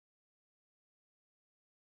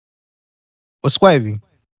What's Wavy?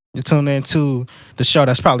 You're tuned into the show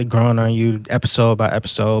that's probably growing on you episode by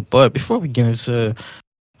episode. But before we get into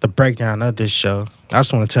the breakdown of this show, I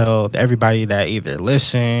just want to tell everybody that either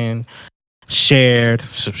listened, shared,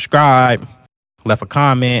 subscribed, left a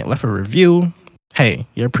comment, left a review. Hey,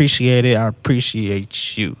 you're appreciated. I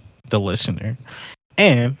appreciate you, the listener.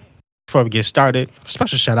 And before we get started,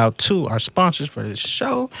 special shout out to our sponsors for this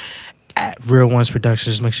show at Real Ones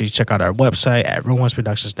Productions. Make sure you check out our website at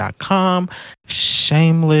realonesproductions.com.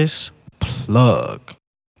 Shameless plug.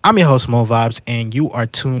 I'm your host, Mo Vibes, and you are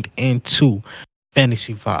tuned into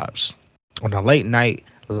Fantasy Vibes on a late night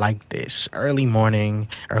like this. Early morning,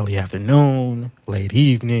 early afternoon, late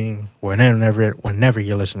evening, whenever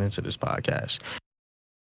you're listening to this podcast.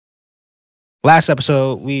 Last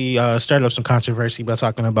episode, we started up some controversy by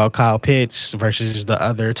talking about Kyle Pitts versus the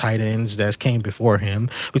other tight ends that came before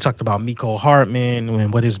him. We talked about Miko Hartman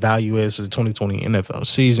and what his value is for the 2020 NFL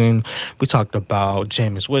season. We talked about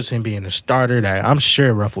Jameis Winston being a starter that I'm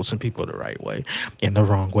sure ruffled some people the right way and the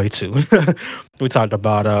wrong way too. We talked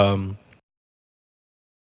about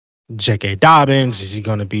J.K. Dobbins. Is he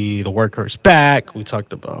going to be the workhorse back? We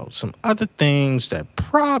talked about some other things that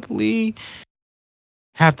probably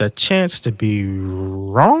have the chance to be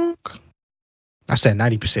wrong. I said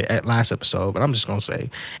 90% at last episode, but I'm just going to say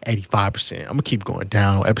 85%. I'm going to keep going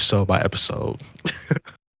down episode by episode.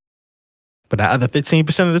 But that other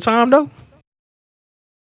 15% of the time, though,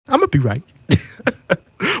 I'm going to be right.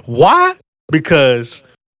 Why? Because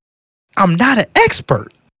I'm not an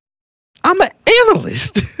expert. I'm an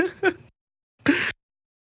analyst.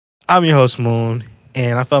 I'm your host, Moon,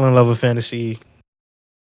 and I fell in love with fantasy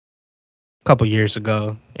a couple years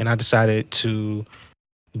ago, and I decided to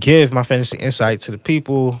give my fantasy insight to the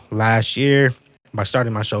people last year by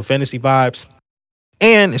starting my show Fantasy Vibes.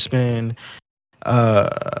 And it's been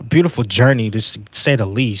a beautiful journey to say the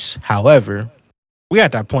least. However, we're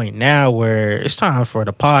at that point now where it's time for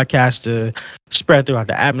the podcast to spread throughout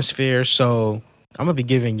the atmosphere. So I'm gonna be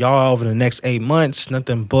giving y'all over the next 8 months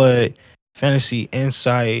nothing but fantasy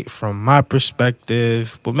insight from my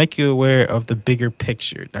perspective, but make you aware of the bigger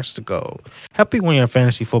picture. That's the goal. Help you win your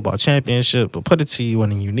fantasy football championship, but put it to you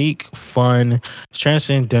in a unique, fun,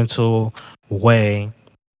 transcendental way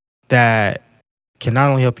that can not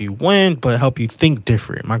only help you win, but help you think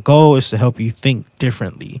different. My goal is to help you think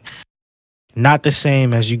differently, not the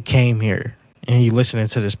same as you came here and you listening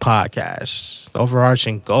to this podcast. The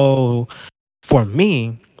overarching goal for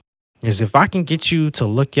me is if I can get you to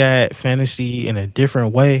look at fantasy in a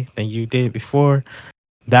different way than you did before,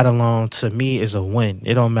 that alone to me is a win.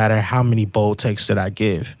 It don't matter how many bold takes that I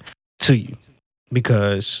give to you,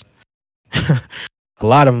 because a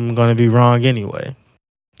lot of them are going to be wrong anyway.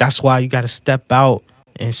 That's why you got to step out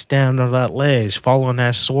and stand on that ledge, fall on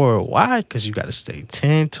that sword. Why? Because you got to stay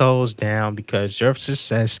 10 toes down, because your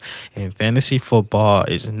success in fantasy football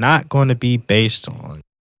is not going to be based on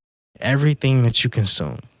everything that you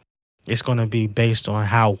consume. It's going to be based on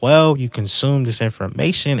how well you consume this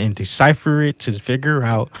information and decipher it to figure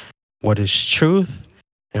out what is truth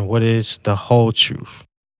and what is the whole truth.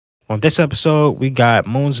 On this episode, we got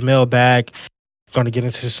Moon's mailbag. Going to get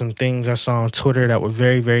into some things I saw on Twitter that were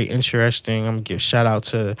very, very interesting. I'm going to give shout out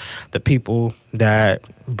to the people that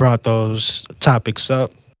brought those topics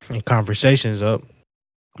up and conversations up.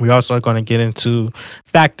 We also going to get into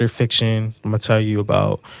fact or fiction. I'm going to tell you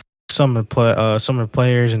about some of the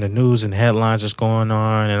players and the news and headlines that's going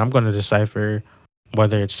on, and I'm going to decipher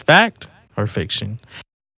whether it's fact or fiction.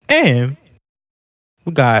 And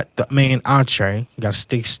we got the main entree. You got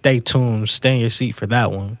to stay tuned, stay in your seat for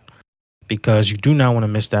that one, because you do not want to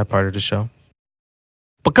miss that part of the show.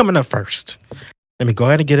 But coming up first, let me go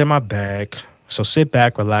ahead and get in my bag. So sit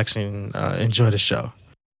back, relax, and enjoy the show.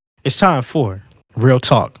 It's time for Real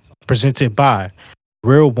Talk, presented by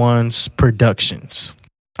Real Ones Productions.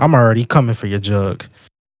 I'm already coming for your jug.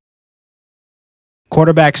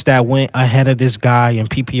 Quarterbacks that went ahead of this guy in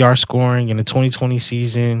PPR scoring in the 2020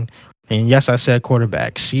 season, and yes, I said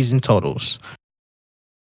quarterback, season totals,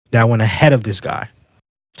 that went ahead of this guy,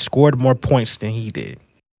 scored more points than he did.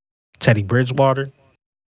 Teddy Bridgewater,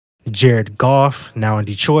 Jared Goff, now in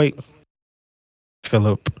Detroit,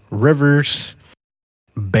 Phillip Rivers,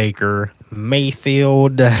 Baker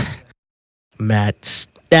Mayfield, Matt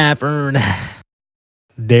Stafford,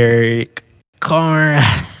 Derek Carr.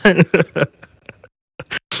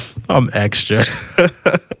 I'm extra.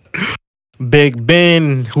 Big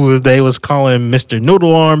Ben, who they was calling Mr.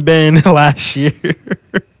 Noodle Arm Ben last year.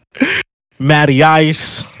 Matty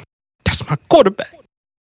Ice. That's my quarterback.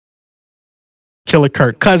 Killer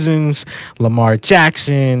Kirk Cousins, Lamar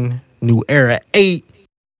Jackson, New Era 8,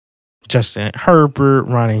 Justin Herbert,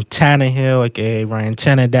 Ryan Tannehill, aka Ryan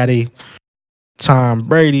Tannadaddy, Tom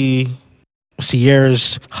Brady,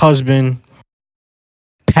 Sierra's husband,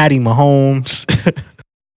 Patty Mahomes,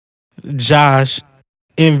 Josh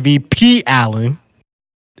MVP Allen,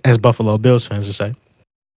 as Buffalo Bills fans would say,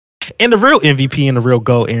 and the real MVP and the real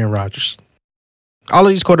GOAT, Aaron Rodgers. All of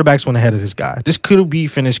these quarterbacks went ahead of this guy. This could be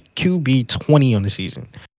finished QB 20 on the season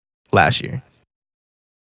last year.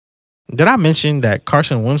 Did I mention that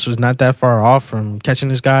Carson Wentz was not that far off from catching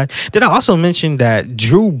this guy? Did I also mention that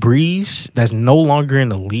Drew Brees, that's no longer in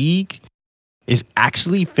the league, is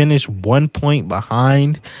actually finished 1 point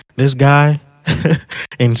behind this guy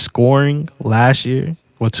in scoring last year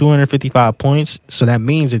with 255 points? So that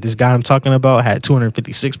means that this guy I'm talking about had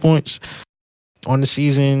 256 points on the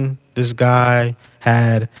season. This guy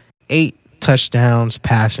had 8 touchdowns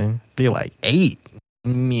passing. They're like 8.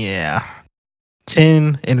 Yeah.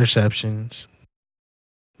 10 interceptions.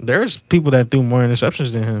 There's people that threw more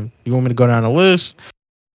interceptions than him. You want me to go down the list?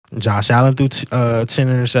 Josh Allen threw 10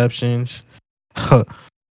 interceptions.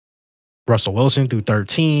 Russell Wilson threw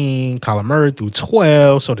 13. Kyler Murray threw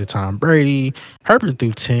 12. So did Tom Brady. Herbert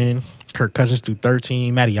threw 10. Kirk Cousins threw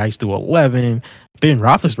 13. Matty Ice threw 11. Ben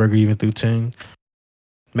Roethlisberger even threw 10.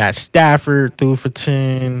 Matt Stafford threw for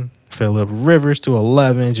 10. Phillip Rivers threw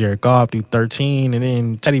 11. Jared Goff threw 13. And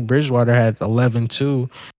then Teddy Bridgewater had 11 too.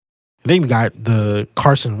 And then you got the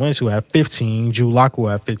Carson Wentz who had 15. Drew Lock who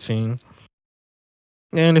had 15.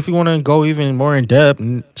 And if you want to go even more in depth,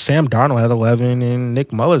 Sam Darnold had 11 and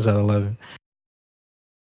Nick Mullins had 11.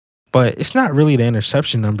 But it's not really the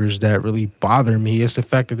interception numbers that really bother me. It's the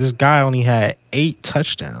fact that this guy only had 8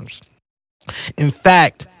 touchdowns. In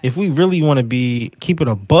fact, if we really want to keep it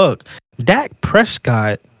a buck, Dak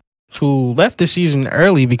Prescott, who left the season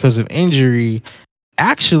early because of injury,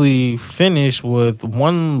 actually finished with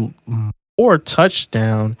 1 more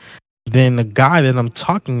touchdown than the guy that I'm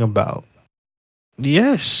talking about.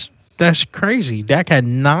 Yes, that's crazy. Dak had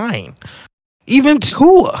 9. Even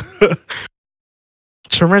Tua.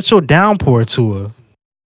 Torrential downpour Tua.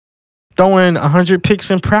 Throwing 100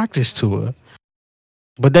 picks in practice Tua.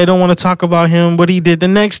 But they don't want to talk about him, what he did the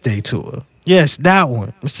next day Tua. Yes, that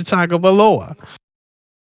one. Mr. Tagovailoa.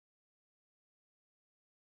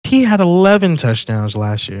 He had 11 touchdowns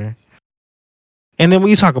last year. And then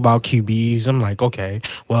when you talk about QBs, I'm like, okay,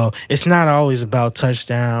 well, it's not always about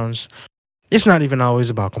touchdowns. It's not even always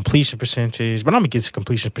about completion percentage, but I'm going to get to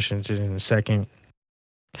completion percentage in a second.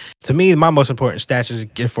 To me, my most important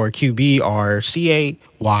stats for a QB are CAY,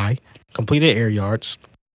 completed air yards,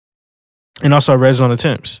 and also red zone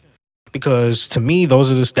attempts. Because to me,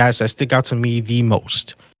 those are the stats that stick out to me the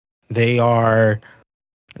most. They are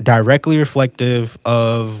directly reflective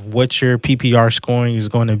of what your PPR scoring is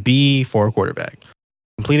going to be for a quarterback.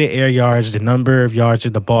 Completed air yards, the number of yards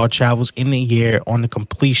that the ball travels in the air on the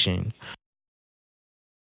completion.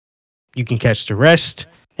 You can catch the rest.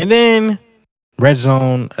 And then red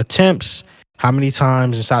zone attempts. How many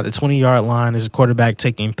times inside the 20-yard line is a quarterback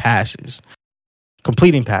taking passes,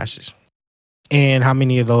 completing passes? And how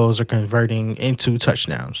many of those are converting into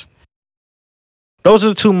touchdowns? Those are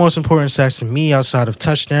the 2 most important stats to me outside of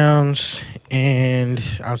touchdowns and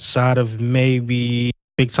outside of maybe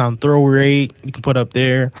big time throw rate you can put up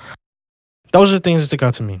there. Those are the things that stick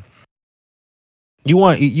out to me. You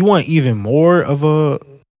want even more of a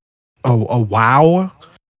wow?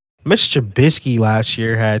 Mitch Trubisky last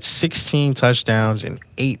year had 16 touchdowns and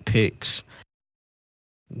 8 picks.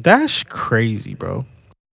 That's crazy, bro.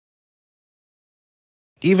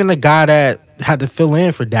 Even the guy that had to fill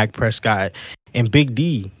in for Dak Prescott and Big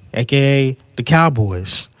D, aka the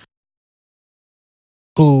Cowboys,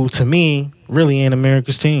 who to me really ain't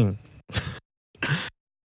America's team.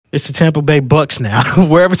 It's the Tampa Bay Bucks now.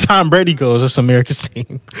 Wherever Tom Brady goes, it's America's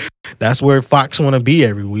team. That's where Fox want to be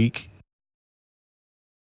every week.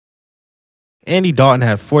 Andy Dalton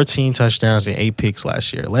had 14 touchdowns and 8 picks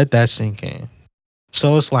last year. Let that sink in.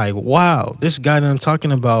 So it's like, wow, this guy that I'm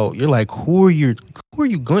talking about, you're like, who are you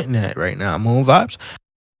glinting at right now? Moon Vibes?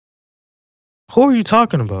 Who are you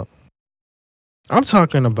talking about? I'm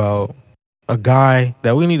talking about a guy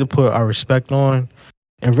that we need to put our respect on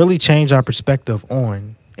and really change our perspective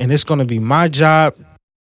on. And it's going to be my job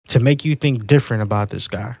to make you think different about this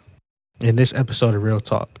guy in this episode of Real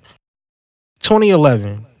Talk.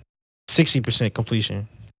 2011, 60% completion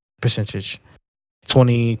percentage.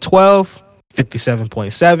 2012,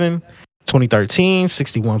 57.7. 2013,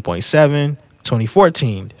 61.7.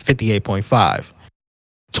 2014, 58.5.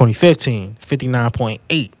 2015,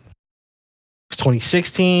 59.8.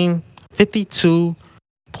 2016,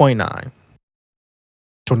 52.9.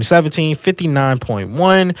 2017,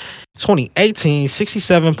 59.1. 2018,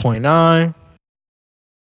 67.9.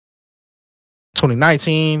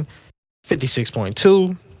 2019,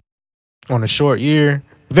 56.2 on a short year,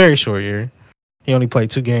 very short year. He only played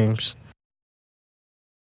 2 games.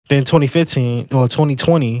 Then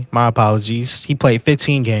 2020, my apologies. He played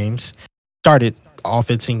 15 games, started all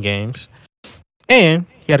 15 games, and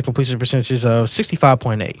he had a completion percentage of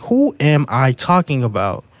 65.8. Who am I talking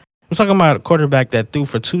about? I'm talking about a quarterback that threw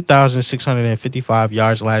for 2,655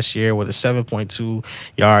 yards last year with a 7.2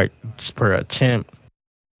 yards per attempt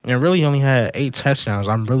and really only had 8 touchdowns.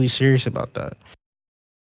 I'm really serious about that.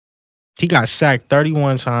 He got sacked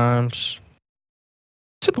 31 times.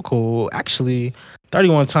 Typical, actually,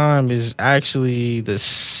 31 times is actually the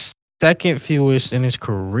second fewest in his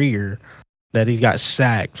career that he got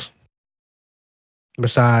sacked.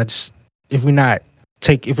 Besides, if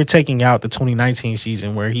we're taking out the 2019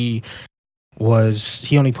 season where he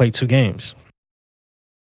only played 2 games.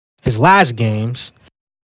 His last games,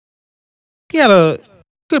 he had a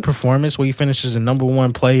good performance where he finishes the number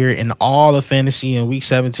one player in all of fantasy in week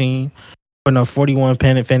 17, putting up 41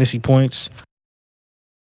 fantasy points,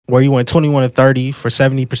 where he went 21 to 30 for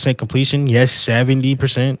 70% completion. Yes,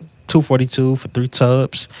 70%. 242 for 3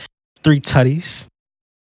 tutties.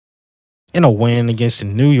 In a win against the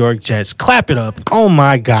New York Jets. Clap it up. Oh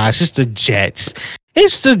my gosh, it's the Jets.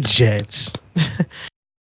 It's the Jets.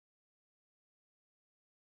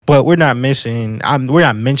 But we're not mentioning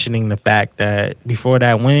the fact that before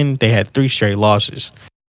that win, they had 3 straight losses.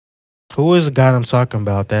 Who is the guy I'm talking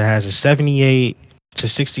about that has a 78 to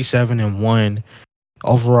 67-1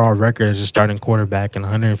 overall record as a starting quarterback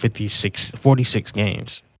in 46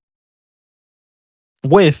 games?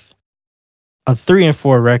 With a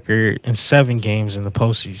 3-4 record in 7 games in the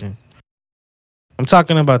postseason. I'm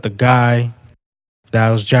talking about the guy that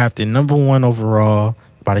was drafted number 1 overall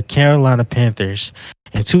by the Carolina Panthers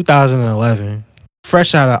in 2011,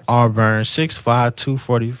 fresh out of Auburn, 6'5",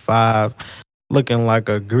 245, looking like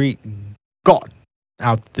a Greek god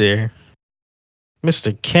out there.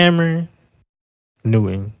 Mr. Cameron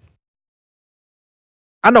Newton.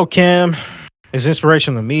 I know Cam is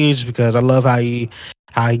inspirational to me just because I love how he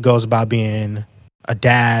goes about being a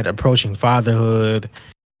dad, approaching fatherhood.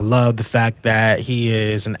 I love the fact that he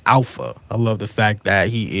is an alpha. I love the fact that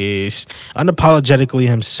he is unapologetically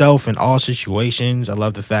himself in all situations. I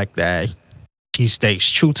love the fact that he stays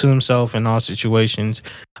true to himself in all situations.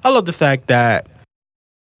 I love the fact that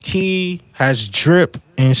he has drip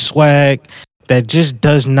and swag that just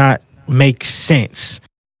does not make sense.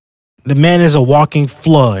 The man is a walking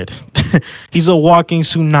flood. He's a walking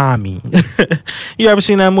tsunami. You ever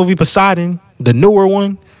seen that movie Poseidon? The newer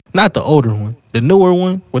one? Not the older one. The newer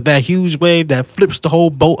one with that huge wave that flips the whole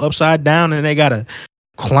boat upside down and they got to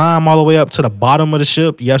climb all the way up to the bottom of the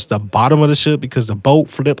ship. Yes, the bottom of the ship because the boat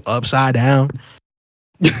flipped upside down.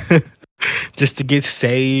 Just to get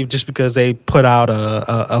saved, just because they put out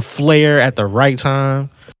a flare at the right time.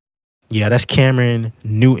 Yeah, that's Cameron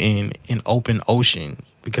Newton in open ocean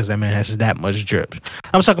because that man has that much drip.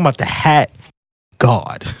 I'm talking about the hat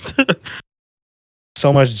god.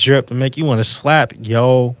 So much drip to make you want to slap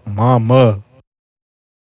yo mama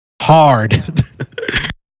hard.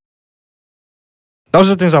 Those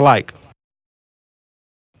are the things I like.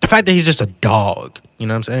 The fact that he's just a dog, you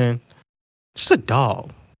know what I'm saying? Just a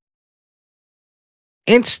dog.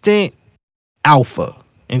 Instant alpha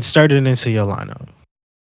inserted into your lineup.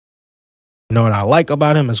 You know what I like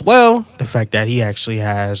about him as well? The fact that he actually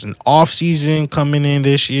has an off season coming in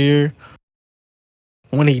this year.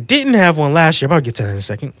 When he didn't have one last year, but I'll get to that in a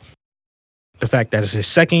second. The fact that it's his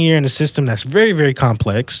second year in a system that's very, very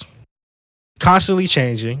complex, constantly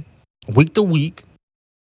changing, week to week,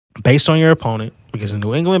 based on your opponent, because the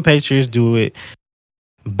New England Patriots do it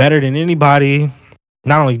better than anybody,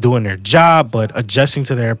 not only doing their job, but adjusting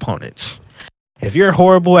to their opponents. If you're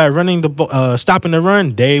horrible at running stopping the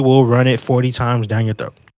run, they will run it 40 times down your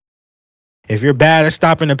throat. If you're bad at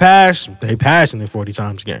stopping the pass, they passing it 40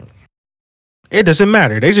 times a game. It doesn't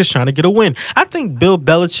matter. They're just trying to get a win. I think Bill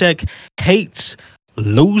Belichick hates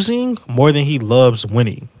losing more than he loves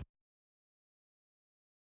winning.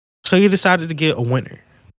 So he decided to get a winner.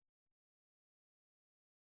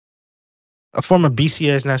 A former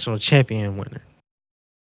BCS national champion winner.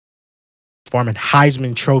 Former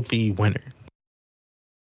Heisman Trophy winner.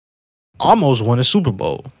 Almost won a Super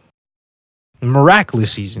Bowl.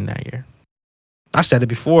 Miraculous season that year. I said it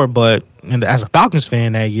before, but as a Falcons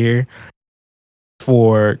fan that year,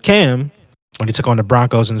 for Cam, when he took on the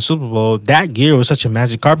Broncos in the Super Bowl, that year was such a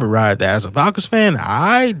magic carpet ride that as a Falcons fan,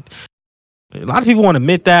 I A lot of people want to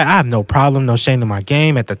admit that. I have no problem, no shame in my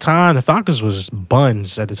game. At the time, the Falcons was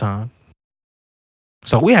buns at the time.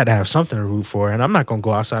 So we had to have something to root for. And I'm not going to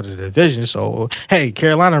go outside of the division. So, hey,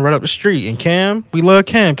 Carolina right up the street. And Cam, we love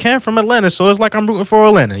Cam. Cam from Atlanta. So it's like I'm rooting for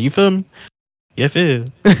Atlanta. You feel me? You feel?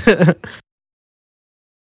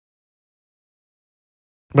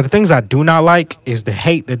 But the things I do not like is the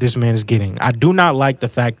hate that this man is getting. I do not like the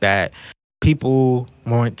fact that people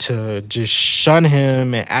want to just shun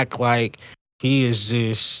him and act like he is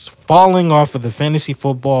just falling off of the fantasy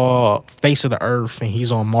football face of the earth and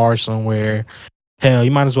he's on Mars somewhere. Hell,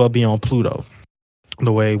 you might as well be on Pluto.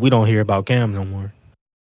 The way we don't hear about Cam no more.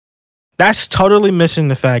 That's totally missing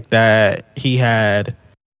the fact that he had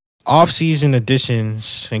off-season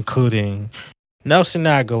additions, including Nelson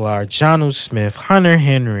Aguilar, Jonnu Smith, Hunter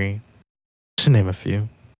Henry. Just to name a few.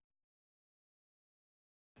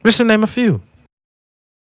 Just to name a few.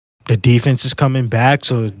 The defense is coming back,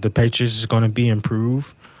 so the Patriots is going to be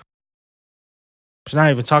improved. It's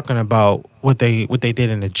not even talking about what they did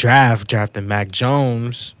in the draft, drafting Mac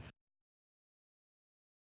Jones.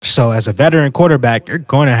 So as a veteran quarterback, you're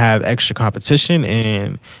going to have extra competition,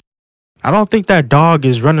 and I don't think that dog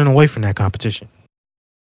is running away from that competition.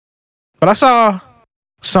 But I saw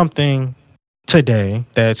something today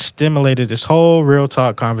that stimulated this whole real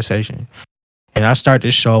talk conversation. And I start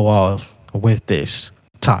this show off with this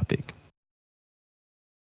topic.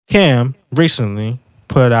 Cam recently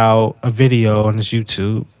put out a video on his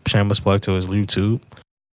YouTube. Shameless plug to his YouTube.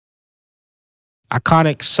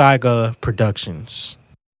 Iconic Saga Productions.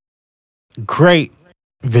 Great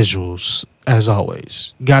visuals, as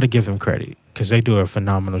always. Got to give him credit because they do a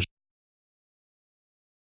phenomenal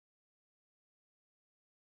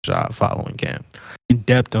job following Cam. In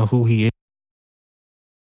depth on who he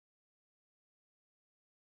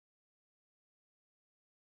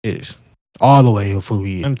is. All the way of who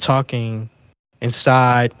he is. I'm talking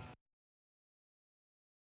inside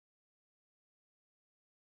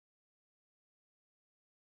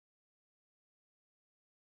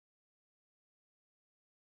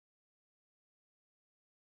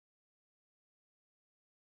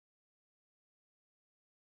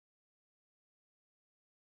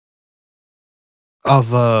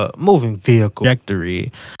of a moving vehicle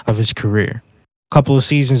trajectory of his career. A couple of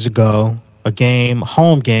seasons ago,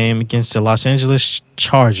 home game against the Los Angeles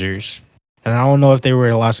Chargers. And I don't know if they were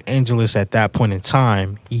in Los Angeles at that point in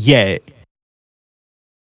time yet.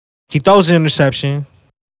 He throws an interception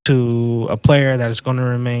to a player that is going to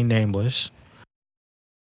remain nameless.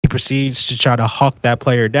 He proceeds to try to hawk that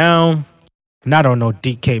player down. And I don't know,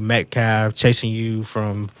 DK Metcalf chasing you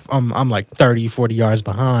from, I'm like 30, 40 yards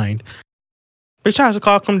behind. But he tries to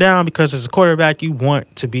calm him down because as a quarterback, you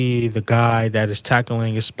want to be the guy that is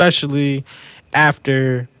tackling, especially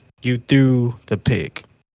after you threw the pick.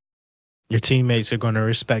 Your teammates are going to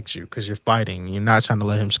respect you because you're fighting. You're not trying to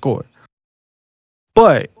let him score.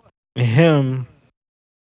 But in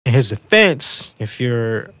his defense, if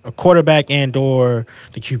you're a quarterback and or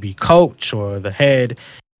the QB coach or the head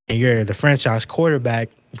and you're the franchise quarterback,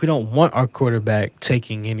 we don't want our quarterback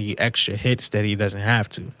taking any extra hits that he doesn't have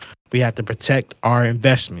to. We have to protect our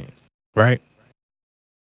investment, right?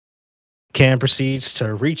 Cam proceeds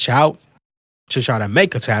to reach out to try to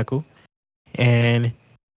make a tackle, and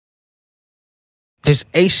his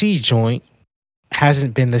AC joint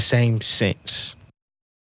hasn't been the same since.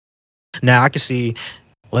 Now I can see,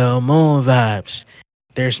 well, Moon vibes.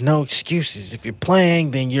 There's no excuses. If you're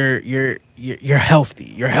playing, then you're healthy.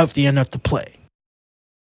 You're healthy enough to play.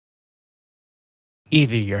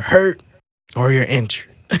 Either you're hurt or you're injured.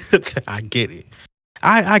 I get it.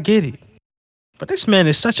 I get it. But this man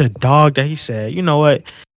is such a dog that he said, you know what?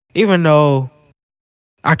 Even though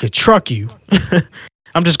I could truck you,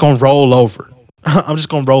 I'm just going to roll over. I'm just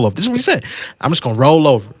going to roll over. This is what he said. I'm just going to roll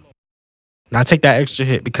over. And I take that extra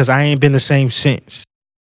hit because I ain't been the same since.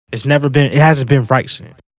 It hasn't been right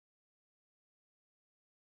since.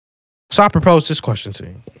 So I proposed this question to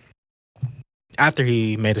him. After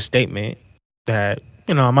he made a statement that,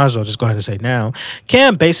 I might as well just go ahead and say now,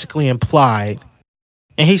 Cam basically implied,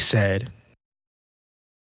 and he said,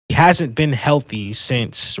 he hasn't been healthy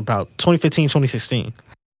since about 2015, 2016.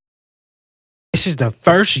 This is the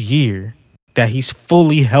first year that he's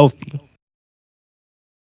fully healthy.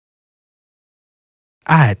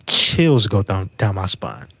 I had chills go down my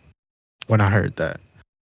spine when I heard that.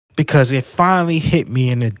 Because it finally hit me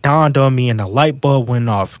and it dawned on me and the light bulb went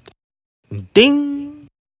off. Ding!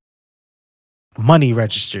 Money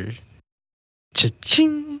register.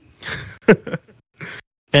 Cha-ching!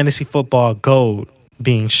 Fantasy football gold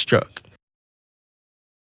being struck.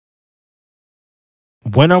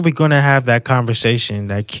 When are we going to have that conversation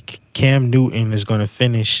that Cam Newton is going to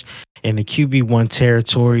finish in the QB1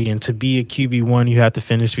 territory. And to be a QB1, you have to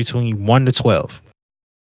finish between 1 to 12.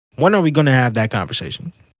 When are we going to have that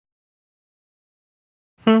conversation?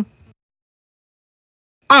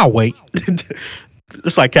 I'll wait.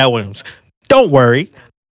 It's like Cat Williams. Don't worry.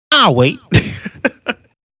 I'll wait.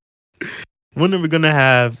 When are we going to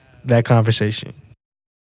have that conversation?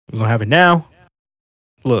 We're going to have it now.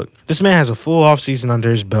 Look, this man has a full offseason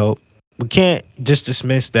under his belt. We can't just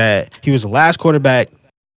dismiss that he was the last quarterback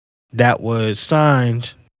that was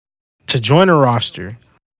signed to join a roster.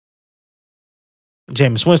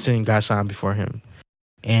 Jameis Winston got signed before him.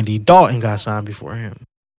 Andy Dalton got signed before him.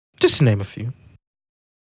 Just to name a few.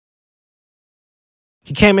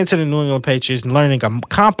 He came into the New England Patriots learning a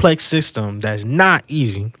complex system that's not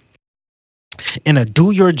easy in a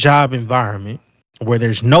do-your-job environment where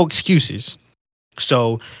there's no excuses.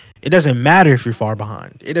 So it doesn't matter if you're far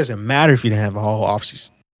behind. It doesn't matter if you didn't have a whole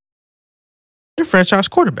offseason. You're a franchise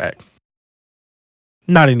quarterback.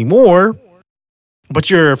 Not anymore, but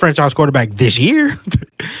you're a franchise quarterback this year.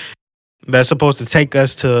 That's supposed to take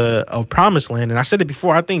us to a promised land. And I said it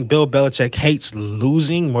before, I think Bill Belichick hates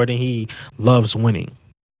losing more than he loves winning.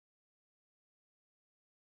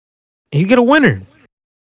 And you get a winner.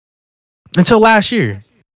 Until last year,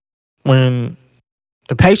 when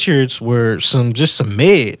the Patriots were some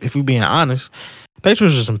mid, if we're being honest.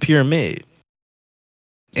 Patriots were some pure mid.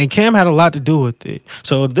 And Cam had a lot to do with it.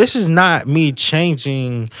 So this is not me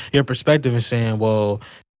changing your perspective and saying, well,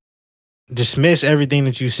 dismiss everything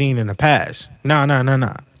that you've seen in the past. No.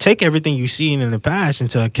 Take everything you've seen in the past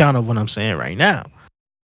into account of what I'm saying right now.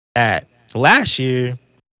 That last year,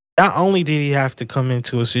 not only did he have to come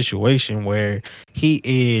into a situation where he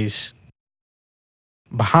is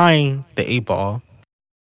behind the 8 ball,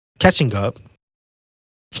 catching up,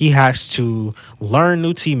 he has to learn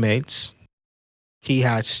new teammates. He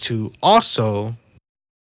has to also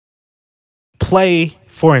play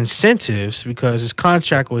for incentives because his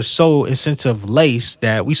contract was so incentive laced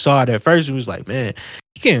that we saw it at first. It was like, man,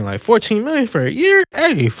 he getting like $14 million for a year.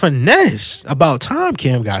 Hey, finesse. About time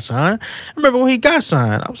Cam got signed. I remember when he got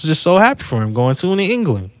signed, I was just so happy for him going to New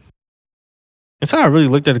England. Until I really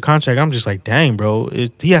looked at the contract, I'm just like, dang, bro,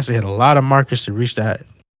 he has to hit a lot of markers to reach that.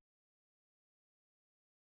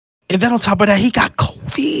 And then on top of that, he got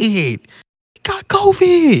COVID.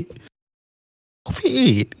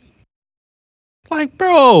 COVID. Like,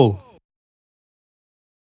 bro,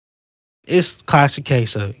 it's classic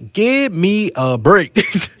case of give me a break.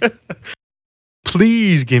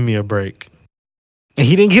 Please give me a break. And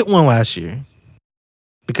he didn't get one last year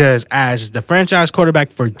because as the franchise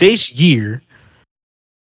quarterback for this year,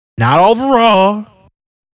 not overall,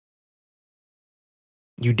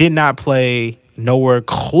 you did not play nowhere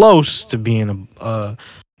close to being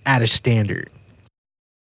at a standard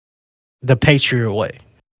the Patriot way.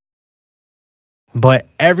 But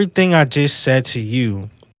everything I just said to you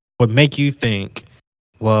would make you think,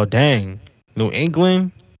 well, dang, New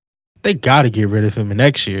England, they got to get rid of him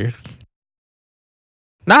next year.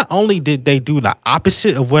 Not only did they do the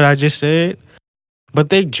opposite of what I just said, but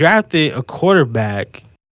they drafted a quarterback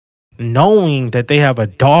knowing that they have a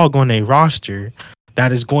dog on their roster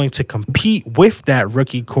that is going to compete with that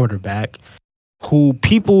rookie quarterback who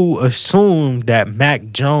people assume that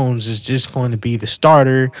Mac Jones is just going to be the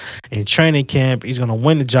starter in training camp. He's going to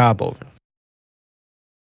win the job over.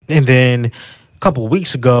 And then a couple of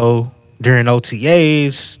weeks ago during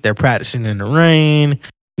OTAs, they're practicing in the rain.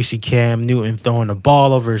 We see Cam Newton throwing the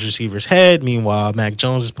ball over his receiver's head. Meanwhile, Mac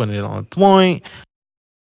Jones is putting it on point.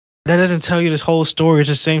 That doesn't tell you this whole story. It's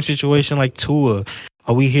the same situation like Tua.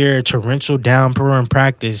 We hear torrential downpour in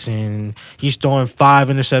practice, and he's throwing 5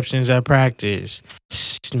 interceptions at practice.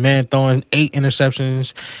 Man throwing 8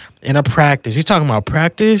 interceptions in a practice. He's talking about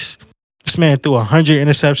practice? This man threw 100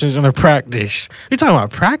 interceptions in a practice. You talking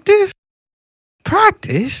about practice?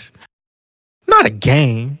 Practice? Not a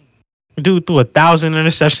game. Dude threw 1,000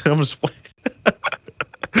 interceptions. I'm just playing.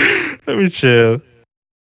 Let me chill.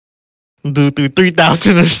 Dude threw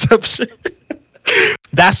 3,000 interceptions.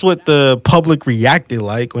 That's what the public reacted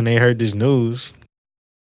like when they heard this news.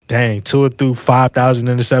 Dang, Tua threw 5,000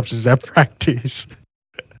 interceptions at practice.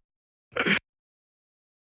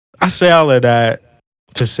 I say all of that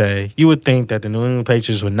to say you would think that the New England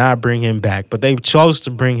Patriots would not bring him back, but they chose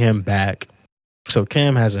to bring him back. So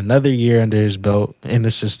Cam has another year under his belt in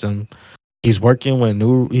the system. He's working with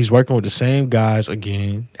the same guys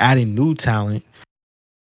again, adding new talent.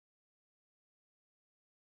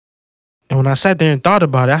 And when I sat there and thought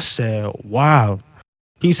about it, I said, wow,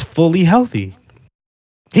 he's fully healthy.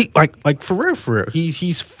 He like for real.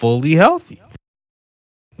 He's fully healthy.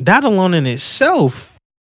 That alone in itself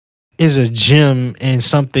is a gem and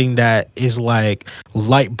something that is like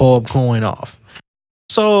light bulb going off.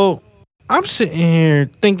 So I'm sitting here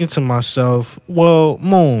thinking to myself, well,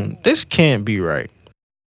 Moon, this can't be right.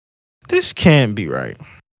 This can't be right.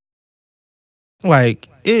 Like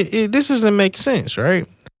this doesn't make sense, right?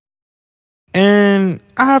 And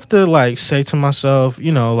I have to like say to myself,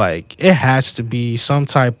 like it has to be some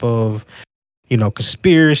type of,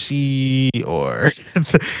 conspiracy, or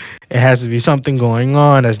it has to be something going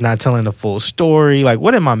on that's not telling the full story. Like,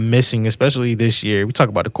 what am I missing, especially this year? We talk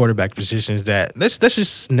about the quarterback positions that let's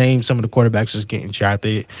just name some of the quarterbacks that's getting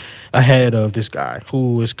drafted ahead of this guy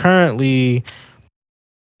who is currently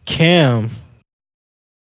Cam.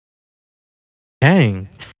 Dang.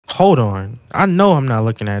 Hold on. I know I'm not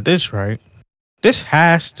looking at this right. This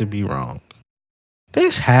has to be wrong.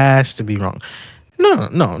 This has to be wrong. No,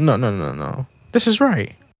 no, no, no, no, no. This is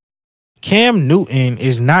right. Cam Newton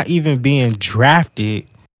is not even being drafted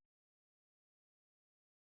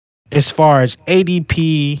as far as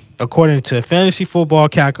ADP, according to Fantasy Football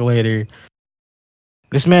Calculator.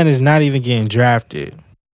 This man is not even getting drafted.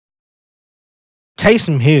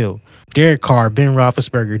 Taysom Hill, Derek Carr, Ben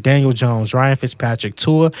Roethlisberger, Daniel Jones, Ryan Fitzpatrick,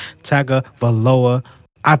 Tua Tagovailoa.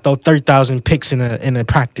 I throw 30,000 picks in a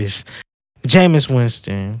practice. Jameis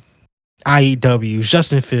Winston, IEW,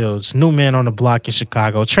 Justin Fields, new man on the block in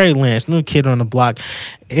Chicago, Trey Lance, new kid on the block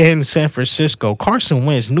in San Francisco, Carson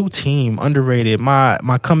Wentz, new team, underrated, my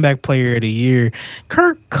comeback player of the year,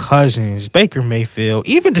 Kirk Cousins, Baker Mayfield,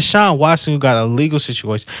 even Deshaun Watson, who got a legal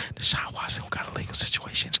situation. Is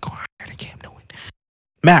going higher than Cam Newton.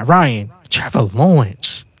 Matt Ryan, Trevor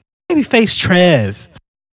Lawrence, babyface Trev.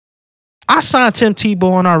 I signed Tim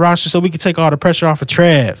Tebow on our roster so we could take all the pressure off of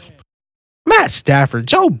Trev. Matt Stafford,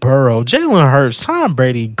 Joe Burrow, Jalen Hurts, Tom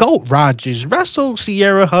Brady, Goat Rodgers, Russell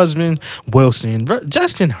Sierra Husband, Wilson,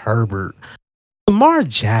 Justin Herbert, Lamar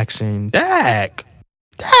Jackson, Dak,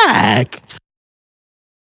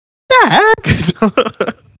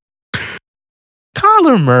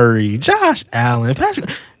 Kyler Murray, Josh Allen, Patrick.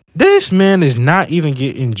 This man is not even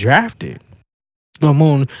getting drafted. But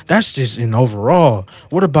Moon, that's just in overall.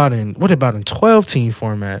 What about in 12 team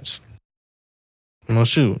formats? No,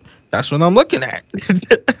 shoot. That's what I'm looking at.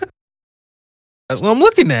 That's what I'm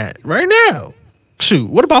looking at right now. Shoot,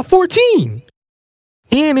 what about 14?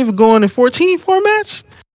 He ain't even going in 14 formats?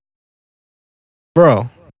 Bro,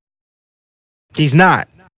 he's not.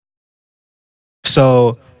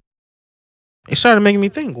 So it started making me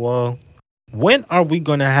think, well, when are we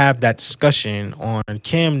going to have that discussion on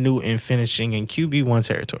Cam Newton finishing in QB1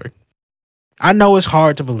 territory? I know it's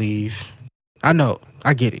hard to believe. I know.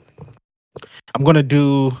 I get it. I'm going to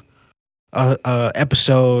do a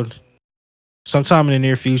episode sometime in the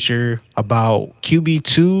near future about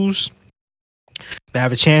QB2s that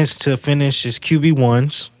have a chance to finish as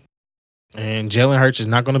QB1s. And Jalen Hurts is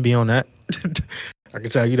not going to be on that. I can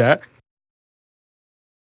tell you that.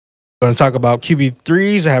 We're going to talk about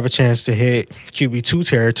QB3s that have a chance to hit QB2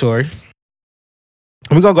 territory.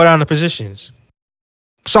 And we're going to go down the positions.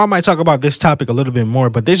 So I might talk about this topic a little bit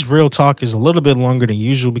more, but this real talk is a little bit longer than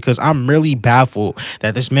usual because I'm really baffled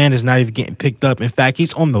that this man is not even getting picked up. In fact,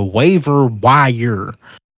 he's on the waiver wire.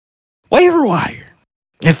 Waiver wire.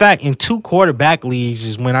 In fact, in 2 quarterback leagues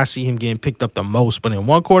is when I see him getting picked up the most. But in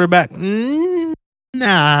 1 quarterback,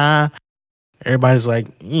 nah. Everybody's like,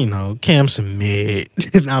 Cam's a mid.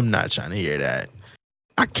 I'm not trying to hear that.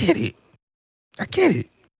 I get it.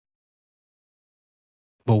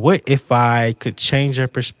 But what if I could change your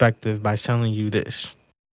perspective by telling you this?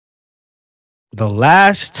 The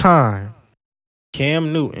last time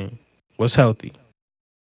Cam Newton was healthy.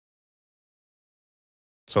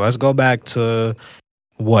 So let's go back to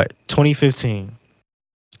 2015.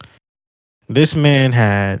 This man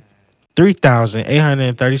had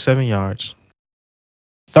 3,837 yards,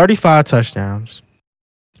 35 touchdowns,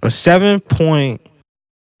 a 7-point.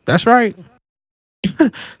 That's right.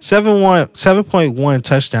 7.1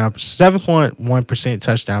 touchdown, 7.1%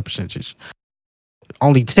 touchdown percentage.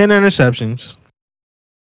 Only 10 interceptions.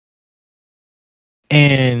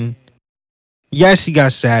 And yes, he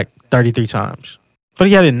got sacked 33 times. But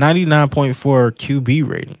he had a 99.4 QB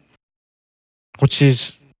rating, which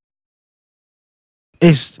is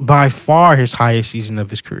by far his highest season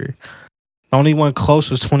of his career. The only one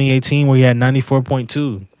close was 2018, where he had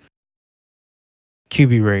 94.2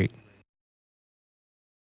 QB rate.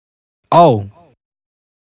 Oh,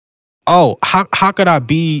 how could I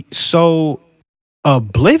be so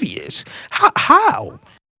oblivious? How?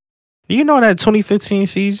 You know that 2015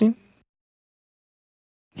 season?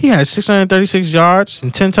 He had 636 yards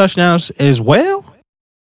and 10 touchdowns as well?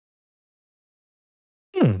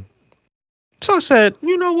 So I said,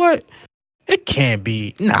 you know what? It can't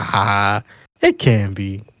be. Nah, it can't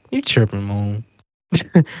be. You tripping, Moon.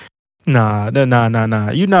 Nah.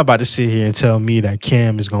 You're not about to sit here and tell me that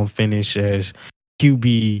Cam is gonna finish as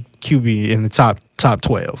QB in the top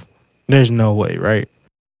 12. There's no way, right?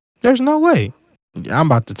 There's no way. I'm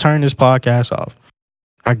about to turn this podcast off.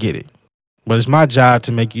 I get it. But it's my job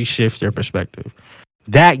to make you shift your perspective.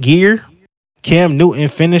 That year, Cam Newton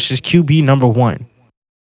finished as QB number one.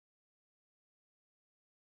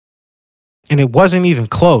 And it wasn't even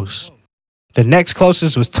close. The next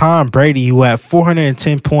closest was Tom Brady, who had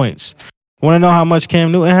 410 points. Want to know how much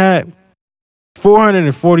Cam Newton had?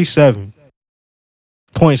 447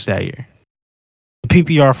 points that year.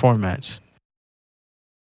 PPR formats.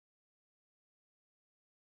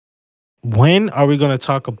 When are we going to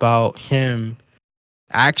talk about him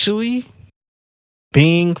actually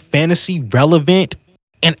being fantasy relevant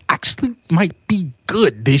and actually might be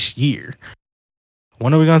good this year?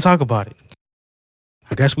 When are we going to talk about it?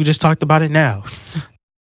 I guess we just talked about it now.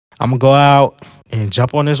 I'm going to go out and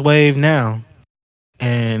jump on this wave now.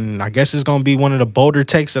 And I guess it's going to be one of the bolder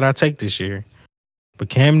takes that I take this year. But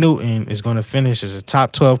Cam Newton is going to finish as a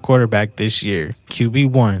top 12 quarterback this year.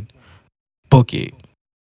 QB1. Book it.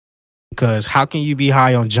 Because how can you be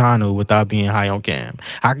high on Jonnu without being high on Cam?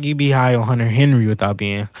 How can you be high on Hunter Henry without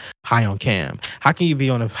being high on Cam? How can you be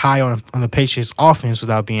high on the Patriots offense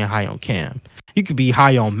without being high on Cam? You could be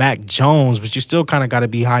high on Mac Jones, but you still kind of got to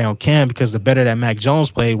be high on Cam because the better that Mac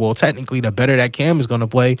Jones play, well, technically the better that Cam is going to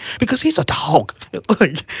play because he's a dog.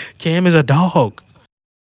 Like, Cam is a dog.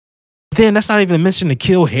 Then that's not even mention to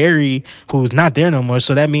kill Harry, who's not there no more.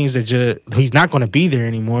 So that means that he's not going to be there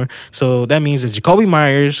anymore. So that means that Jacoby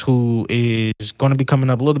Myers, who is going to be coming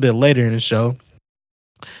up a little bit later in the show,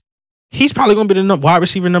 he's probably going to be the wide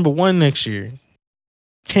receiver number one next year.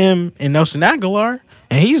 Him and Nelson Aguilar,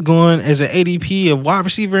 and he's going as an ADP of wide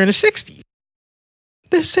receiver in the 60s.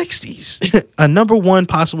 The 60s. A number one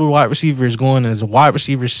possible wide receiver is going as a wide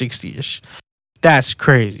receiver 60-ish. That's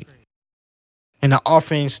crazy. And the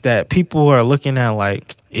offense that people are looking at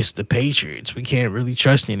like, it's the Patriots. We can't really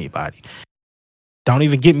trust anybody. Don't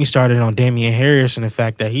even get me started on Damian Harris and the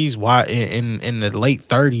fact that he's in the late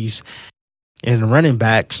 30s in the running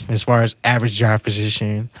backs as far as average draft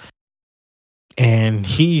position. And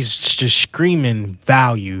he's just screaming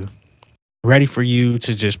value, ready for you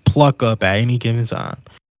to just pluck up at any given time.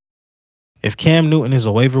 If Cam Newton is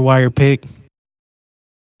a waiver wire pick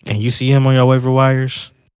and you see him on your waiver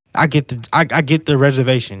wires, I get the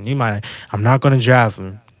reservation. I'm not going to draft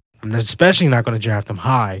him. I'm especially not going to draft him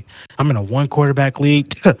high. I'm in a one quarterback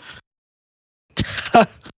league. I'm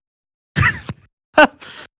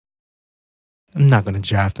not going to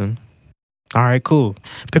draft him. All right, cool.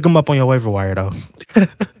 Pick him up on your waiver wire though,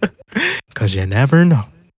 because you never know.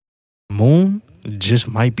 Moon just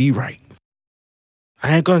might be right.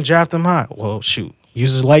 I ain't going to draft him high. Well, shoot,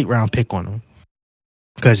 use his late round pick on him,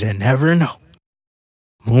 because you never know.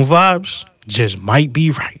 Moon vibes just might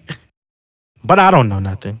be right. But I don't know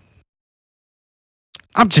nothing.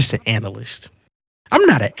 I'm just an analyst. I'm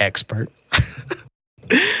not an expert.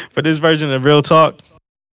 For this version of Real Talk,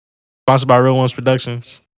 sponsored by Real Ones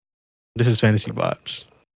Productions, this is Fantasy Vibes.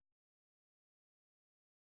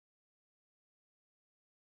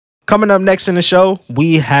 Coming up next in the show,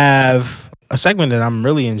 we have a segment that I'm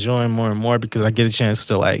really enjoying more and more because I get a chance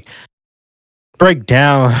to like break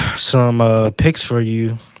down some picks for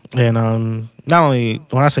you. And not only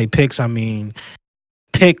when I say picks, I mean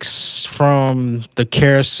picks from the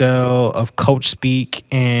carousel of coach speak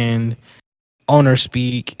and owner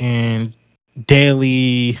speak and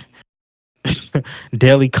daily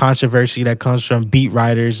controversy that comes from beat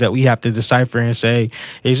writers that we have to decipher and say,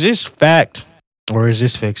 is this fact or is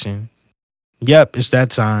this fiction? Yep, it's that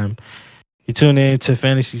time. You tune in to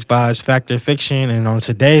Fantasy Vibes Fact or Fiction, and on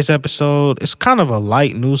today's episode, it's kind of a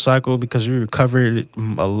light news cycle because we recovered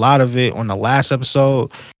a lot of it on the last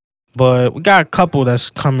episode, but we got a couple that's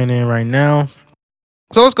coming in right now.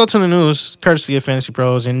 So let's go to the news, courtesy of Fantasy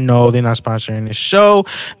Pros. And no, they're not sponsoring this show,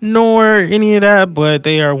 nor any of that, but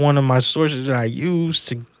they are one of my sources that I use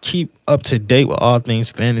to keep up to date with all things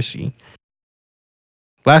fantasy.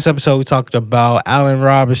 Last episode, we talked about Allen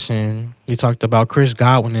Robinson. We talked about Chris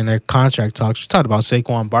Godwin and their contract talks. We talked about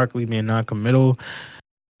Saquon Barkley being non-committal.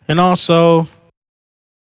 And also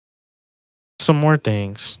some more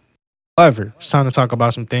things. However, it's time to talk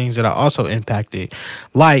about some things that are also impacted,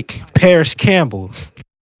 like Paris Campbell,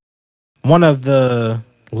 one of the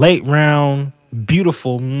late round,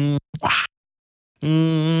 beautiful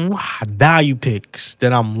value picks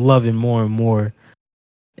that I'm loving more and more.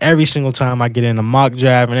 Every single time I get in a mock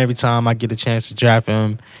draft and every time I get a chance to draft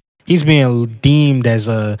him, he's being deemed as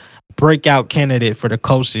a breakout candidate for the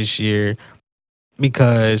coach this year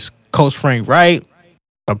because Coach Frank Wright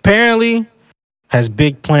apparently has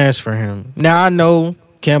big plans for him. Now I know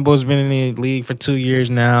Campbell's been in the league for 2 years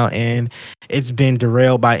now, and it's been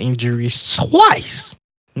derailed by injuries twice.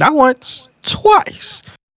 Not once, twice.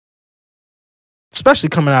 Especially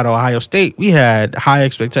coming out of Ohio State, we had high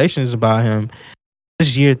expectations about him. This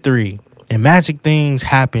is year 3, and magic things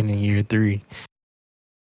happen in year 3.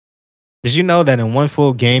 Did you know that in one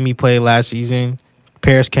full game he played last season,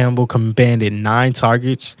 Paris Campbell commanded 9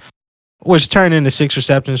 targets, which turned into 6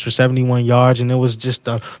 receptions for 71 yards, and it was just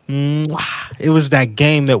it was that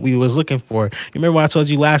game that we was looking for. You remember when I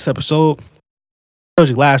told you last episode? I told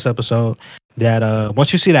you last episode that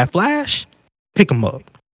once you see that flash, pick him up.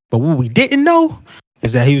 But what we didn't know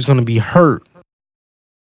is that he was going to be hurt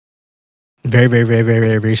very, very, very, very,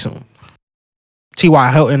 very, very soon.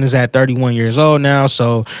 T.Y. Hilton is at 31 years old now,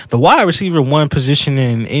 so the wide receiver 1 position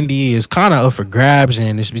in Indy is kind of up for grabs,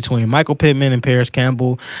 and it's between Michael Pittman and Paris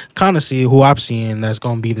Campbell. Kind of see who I'm seeing that's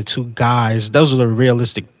going to be the 2 guys. Those are the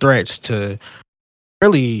realistic threats to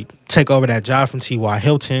really take over that job from T.Y.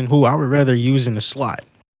 Hilton, who I would rather use in the slot.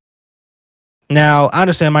 Now, I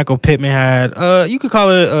understand Michael Pittman had, you could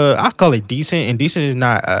call it, I call it decent, and decent is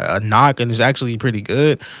not a knock, and it's actually pretty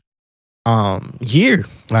good year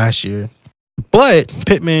last year. But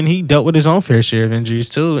Pittman, he dealt with his own fair share of injuries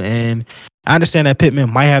too. And I understand that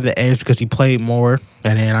Pittman might have the edge because he played more.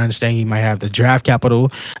 And then I understand he might have the draft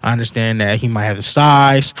capital. I understand that he might have the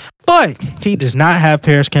size. But he does not have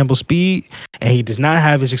Paris Campbell's speed. And he does not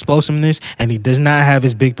have his explosiveness. And he does not have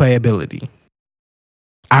his big play ability.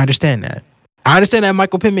 I understand that. I understand that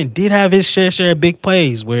Michael Pittman did have his share of big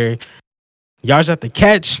plays where yards after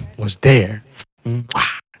catch was there.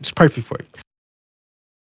 It's perfect for you.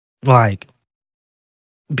 Like,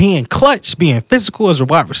 being clutch, being physical as a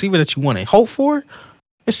wide receiver that you want to hope for,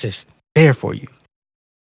 it's just there for you.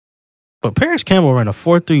 But Paris Campbell ran a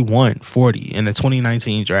 4.31 40 in the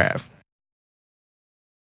 2019 draft.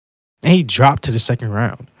 And he dropped to the second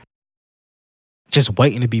round, just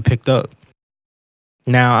waiting to be picked up.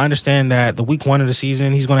 Now, I understand that the week 1 of the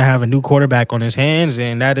season, he's going to have a new quarterback on his hands,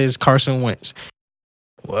 and that is Carson Wentz.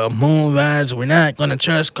 Well, Moon Vibes, we're not going to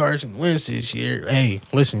trust Carson Wentz this year. Hey,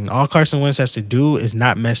 listen, all Carson Wentz has to do is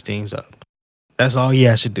not mess things up. That's all he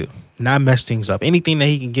has to do. Not mess things up. Anything that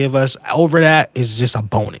he can give us over that is just a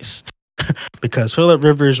bonus. Because Phillip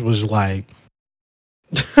Rivers was like,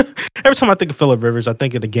 every time I think of Phillip Rivers, I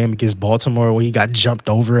think of the game against Baltimore where he got jumped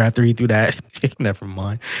over after he threw that. Never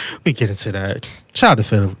mind. We get into that. Shout out to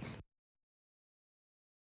Phillip.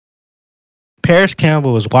 Paris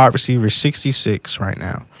Campbell is wide receiver 66 right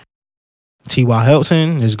now. T.Y.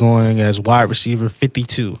 Hilton is going as wide receiver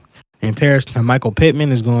 52. And Michael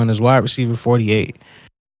Pittman is going as wide receiver 48.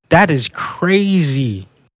 That is crazy.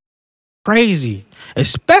 Crazy.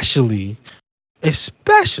 Especially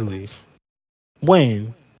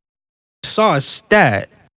when I saw a stat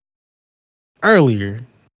earlier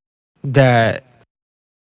that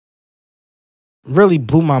really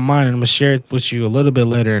blew my mind, and I'm going to share it with you a little bit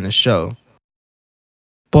later in the show.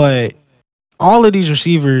 But all of these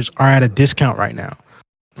receivers are at a discount right now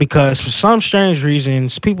because for some strange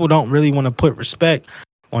reasons, people don't really want to put respect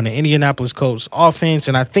on the Indianapolis Colts offense.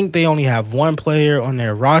 And I think they only have one player on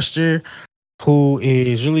their roster who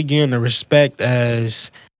is really getting the respect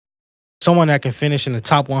as someone that can finish in the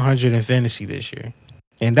top 100 in fantasy this year.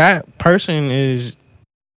 And that person is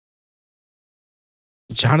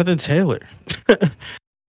Jonathan Taylor.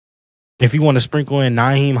 If you want to sprinkle in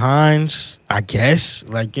Nyheim Hines, I guess.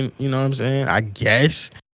 Like, you know what I'm saying? I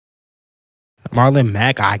guess. Marlon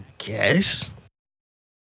Mack, I guess.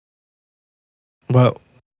 But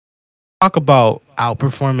talk about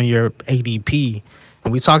outperforming your ADP.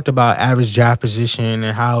 And we talked about average draft position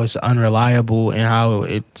and how it's unreliable and how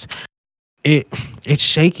it's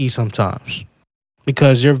shaky sometimes.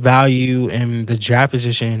 Because your value and the draft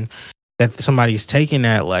position that somebody's taking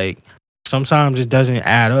at, like, sometimes it doesn't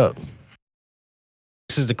add up.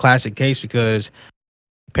 This is the classic case because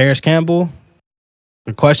Paris Campbell,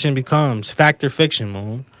 the question becomes fact or fiction,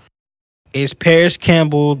 Moon. Is Paris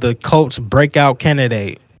Campbell the Colts breakout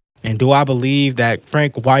candidate? And do I believe that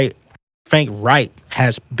Frank Wright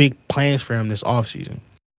has big plans for him this offseason?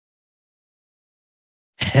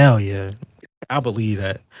 Hell yeah. I believe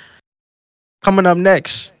that. Coming up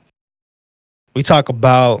next, we talk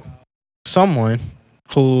about someone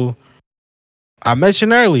who I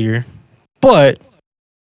mentioned earlier, but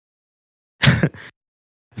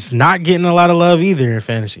it's not getting a lot of love either in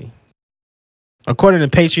fantasy. According to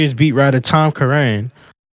Patriots beat writer Tom Curran,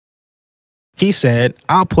 He said,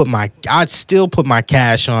 I'd still put my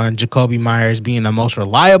cash on Jacoby Myers being the most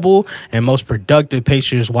reliable and most productive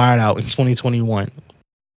Patriots wideout in 2021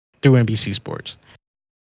 through NBC Sports.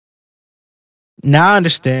 Now I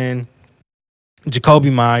understand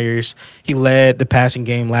Jacoby Myers, he led the passing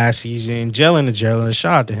game last season. Jalen,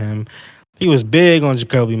 shout out to him. He was big on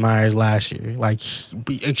Jacoby Myers last year, like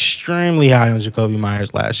extremely high on Jacoby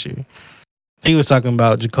Myers last year. He was talking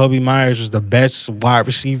about Jacoby Myers was the best wide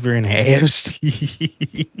receiver in the AFC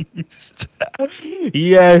East.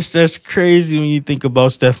 Yes, that's crazy when you think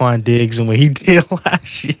about Stephon Diggs and what he did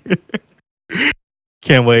last year.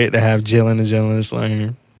 Can't wait to have Jalen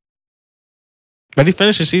Slayer. But he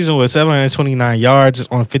finished the season with 729 yards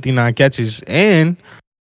on 59 catches. And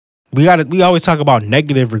we always talk about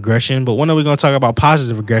negative regression, but when are we going to talk about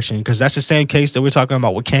positive regression? Because that's the same case that we're talking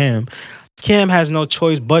about with Cam. Cam has no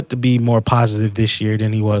choice but to be more positive this year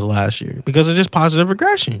than he was last year because of just positive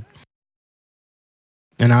regression.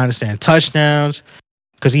 And I understand touchdowns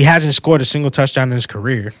because he hasn't scored a single touchdown in his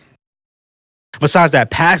career. Besides that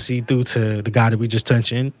pass he threw to the guy that we just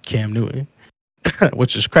mentioned, Cam Newton,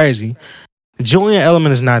 which is crazy. Julian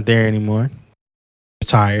Edelman is not there anymore.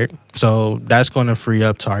 Retired. So that's going to free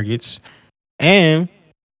up targets. And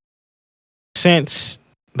since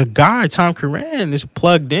the guy, Tom Curran, is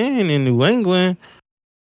plugged in New England,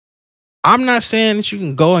 I'm not saying that you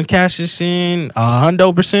can go and cash this in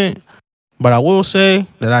 100%, but I will say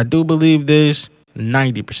that I do believe this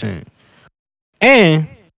 90%. And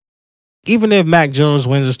even if Mac Jones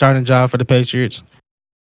wins the starting job for the Patriots,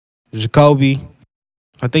 Jacoby,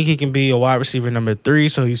 I think he can be a wide receiver number 3,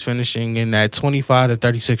 so he's finishing in that 25 to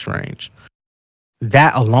 36 range.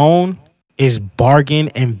 That alone is bargain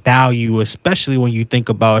and value, especially when you think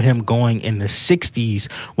about him going in the 60s,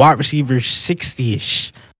 wide receiver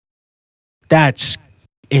 60-ish. That's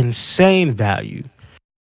insane value.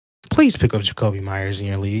 Please pick up Jacoby Myers in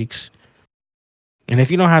your leagues. And if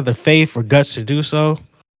you don't have the faith or guts to do so,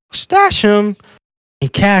 stash him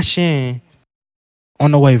and cash in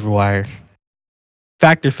on the waiver wire.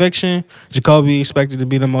 Fact or fiction, Jacoby expected to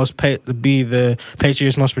be the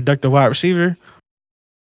Patriots' most productive wide receiver.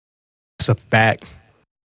 It's a fact.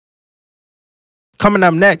 Coming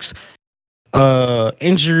up next,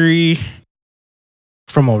 injury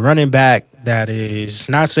from a running back that is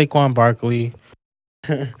not Saquon Barkley,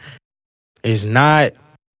 is not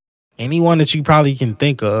anyone that you probably can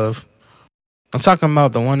think of. I'm talking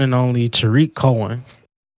about the one and only Tarik Cohen.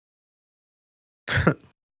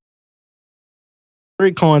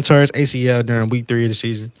 Tarik Cohen tore his ACL during week 3 of the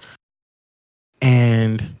season.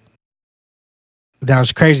 And that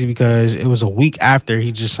was crazy because it was a week after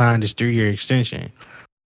he just signed his 3-year extension.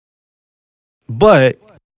 But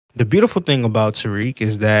the beautiful thing about Tarik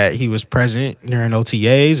is that he was present during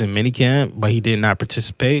OTAs and minicamp, but he did not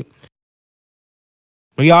participate.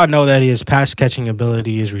 We all know that his pass catching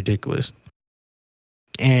ability is ridiculous.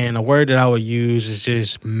 And a word that I would use is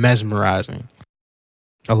just mesmerizing,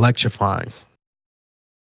 electrifying,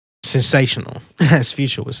 sensational, as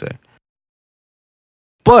Future would say.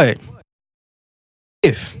 But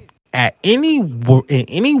if in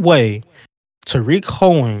any way Tarik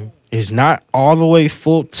Cohen is not all the way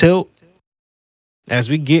full tilt as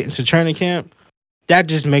we get into training camp, that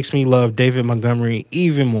just makes me love David Montgomery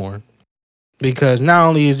even more. Because not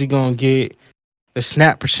only is he going to get the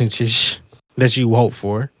snap percentage that you hope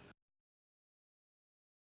for,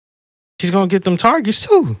 he's going to get them targets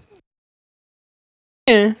too.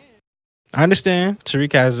 And I understand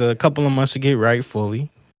Tarik has a couple of months to get right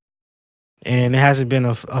fully. And it hasn't been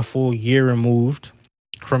a full year removed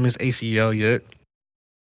from his ACL yet.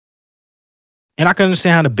 And I can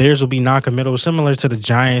understand how the Bears will be non-committal, similar to the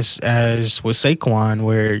Giants as with Saquon,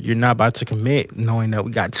 where you're not about to commit knowing that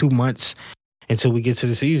we got 2 months until we get to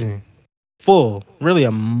the season. Full, really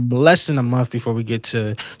less than a month before we get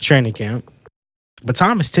to training camp. But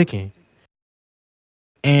time is ticking.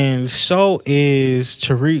 And so is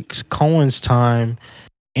Tarik Cohen's time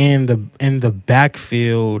in the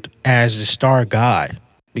backfield as the star guy,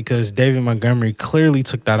 because David Montgomery clearly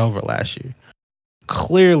took that over last year.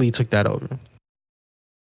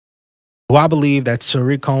 Do I believe that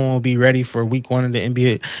Tarik Cohen will be ready for week 1 of the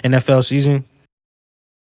NFL season?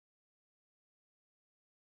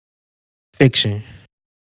 Fiction.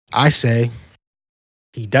 I say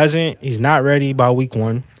he's not ready by week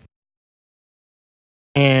 1.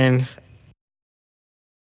 And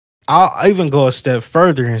I'll even go a step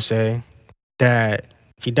further and say that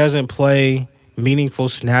he doesn't play meaningful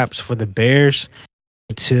snaps for the Bears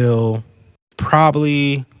until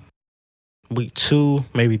probably week 2,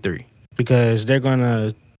 maybe 3, because they're going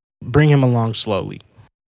to bring him along slowly.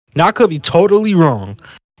 Now, I could be totally wrong,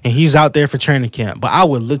 and he's out there for training camp. But I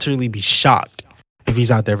would literally be shocked if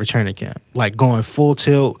he's out there for training camp, like going full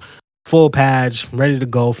tilt, full pads, ready to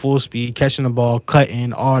go, full speed, catching the ball,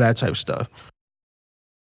 cutting, all that type of stuff.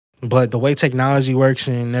 But the way technology works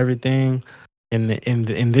and everything in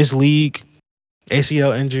this league,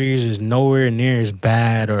 ACL injuries is nowhere near as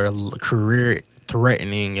bad or career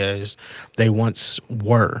threatening as they once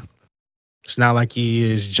were. It's not like he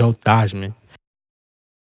is Joe Theismann.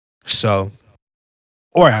 So,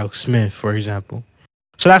 or Alex Smith, for example.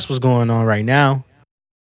 So that's what's going on right now.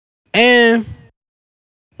 And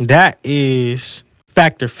that is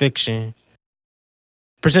Fact or Fiction,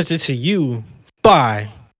 presented to you by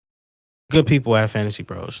good people at Fantasy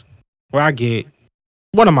Bros, where I get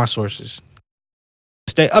one of my sources.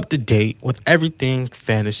 Stay up to date with everything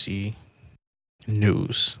fantasy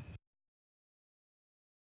news.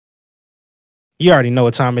 You already know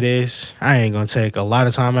what time it is. I ain't gonna take a lot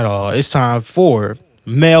of time at all. It's time for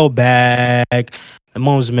mailbag. The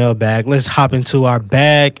mom's mailbag. Let's hop into our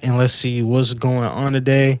bag and let's see what's going on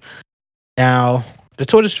today. Now, the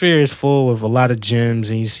Twitter sphere is full of a lot of gems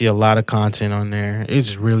and you see a lot of content on there.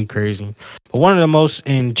 It's really crazy. But one of the most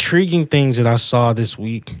intriguing things that I saw this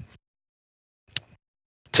week,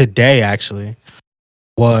 today actually,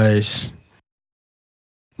 was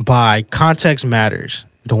by Context Matters,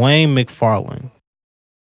 Dwayne McFarland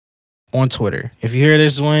on Twitter. If you hear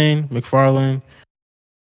this, Dwayne McFarland,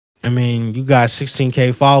 I mean, you got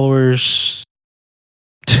 16K followers.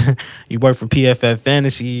 You work for PFF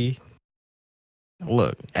Fantasy.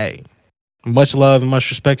 Look, hey, much love and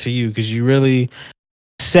much respect to you because you really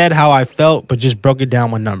said how I felt, but just broke it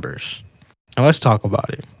down with numbers. Now let's talk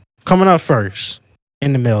about it. Coming up first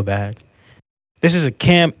in the mailbag, this is a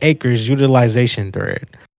Cam Akers utilization thread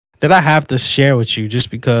that I have to share with you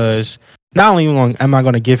just because not only am I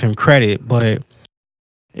going to give him credit, but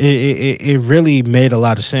it really made a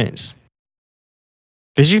lot of sense.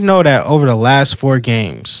 Because you know that over the last 4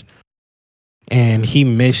 games, and he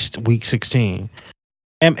missed week 16,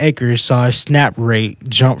 Cam Akers saw his snap rate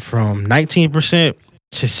jump from 19%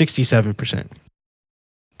 to 67%.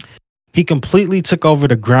 He completely took over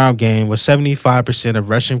the ground game with 75% of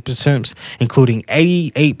rushing attempts, including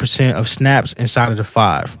 88% of snaps inside of the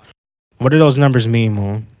 5. What do those numbers mean,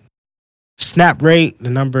 Moon? Snap rate, the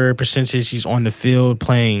number percentage he's on the field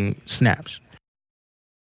playing snaps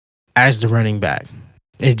as the running back.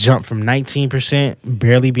 It jumped from 19%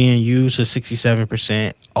 barely being used to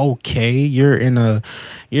 67%. Okay, you're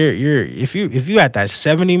if you at that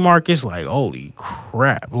 70 mark, it's like holy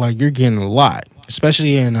crap. Like you're getting a lot,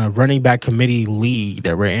 especially in a running back committee league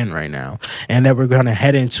that we're in right now, and that we're gonna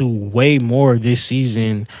head into way more this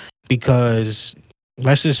season because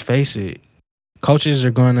let's just face it, coaches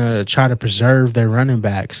are gonna try to preserve their running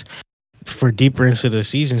backs for deeper into the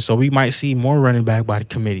season. So we might see more running back by the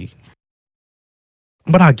committee.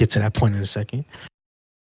 But I'll get to that point in a second.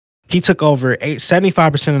 He took over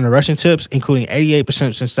 75% of the rushing tips, including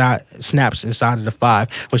 88% snaps inside of the 5,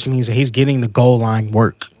 which means that he's getting the goal line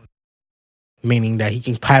work, meaning that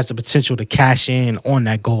he has the potential to cash in on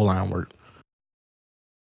that goal line work.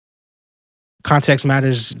 Context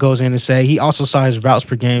Matters goes in to say he also saw his routes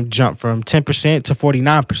per game jump from 10% to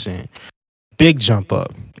 49%. Big jump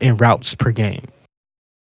up in routes per game.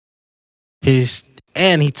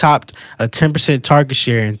 And he topped a 10% target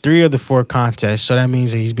share in 3 of the 4 contests. So that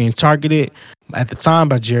means that he's being targeted at the time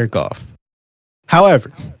by Jared Goff.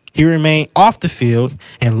 However, he remained off the field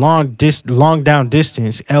in long down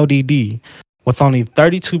distance LDD with only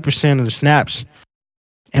 32% of the snaps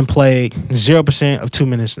and played 0% of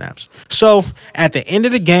 2-minute snaps. So at the end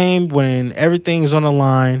of the game, when everything's on the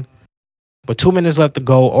line, with 2 minutes left to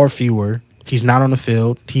go or fewer, he's not on the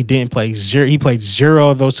field. He didn't play 0. He played 0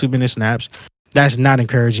 of those 2-minute snaps. That's not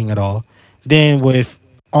encouraging at all. Then with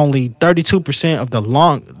only 32% of the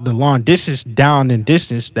long distance down and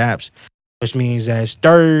distance snaps, which means that it's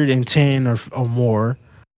 3rd and 10 or more,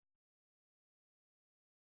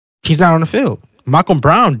 he's not on the field. Malcolm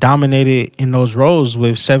Brown dominated in those roles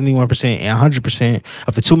with 71% and 100%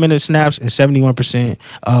 of the 2-minute snaps and 71%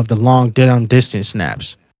 of the long down distance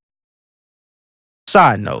snaps.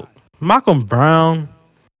 Side note, Malcolm Brown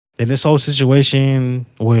in this whole situation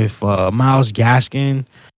with Myles Gaskin,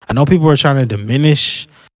 I know people are trying to diminish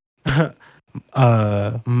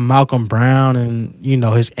Malcolm Brown and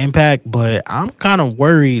his impact, but I'm kind of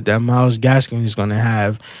worried that Myles Gaskin is going to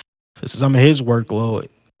have some of his workload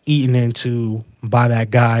eaten into by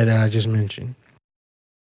that guy that I just mentioned.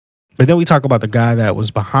 But then we talk about the guy that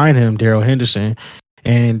was behind him, Darrell Henderson.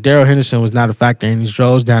 And Darrell Henderson was not a factor in these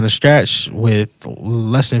roles down the stretch with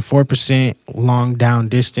less than 4% long down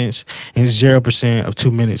distance and 0% of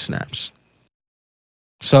 2-minute snaps.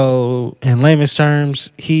 So, in layman's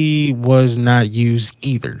terms, he was not used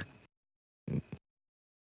either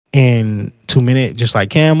in 2 minute, just like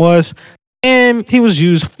Cam was. And he was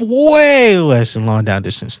used way less in long down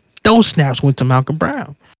distance. Those snaps went to Malcolm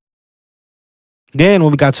Brown. Then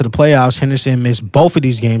when we got to the playoffs, Henderson missed both of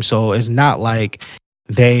these games. So it's not like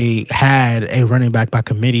they had a running back by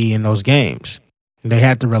committee in those games. They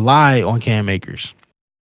had to rely on Cam Akers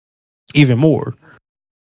even more.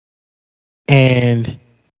 And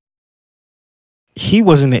he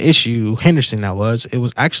wasn't the issue, Henderson that was. It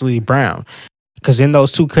was actually Brown. Because in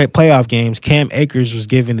those two playoff games, Cam Akers was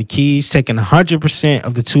given the keys, taking 100%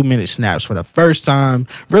 of the 2 minute snaps for the first time,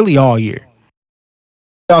 really all year.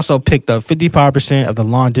 He also picked up 55% of the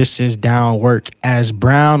long distance down work as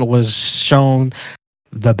Brown was shown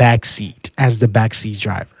the backseat as the backseat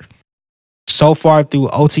driver. So far through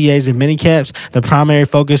OTAs and minicamps, the primary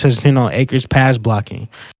focus has been on Akers' pass blocking.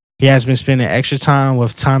 He has been spending extra time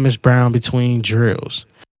with Thomas Brown between drills.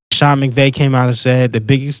 Sean McVay came out and said the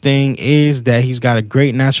biggest thing is that he's got a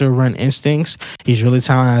great natural run instincts. He's really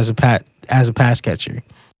talented as a pass catcher.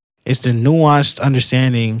 It's the nuanced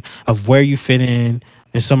understanding of where you fit in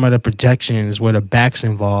and some of the projections where the back's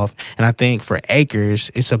involved. And I think for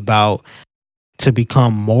Akers, it's about to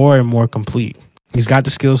become more and more complete. He's got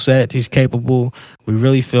the skill set. He's capable. We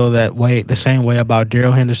really feel that way, the same way about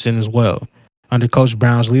Darrell Henderson as well. Under Coach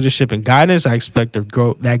Brown's leadership and guidance, I expect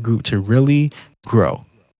that group to really grow.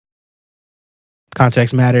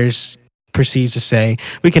 Context matters. Proceeds to say,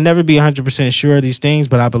 we can never be 100% sure of these things,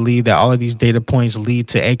 but I believe that all of these data points lead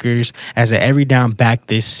to Akers as an every down back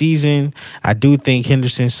this season. I do think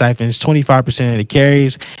Henderson siphons 25% of the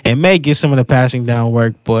carries and may get some of the passing down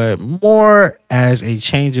work, but more as a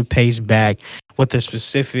change of pace back with a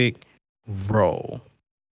specific role.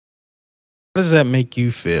 How does that make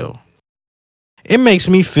you feel? It makes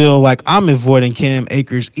me feel like I'm avoiding Cam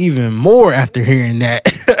Akers even more after hearing that.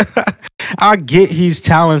 I get he's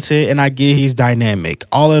talented and I get he's dynamic.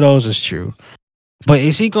 All of those is true. But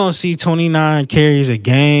is he gonna see 29 carries a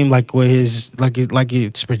game like what his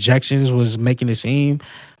his projections was making it seem?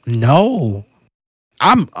 No.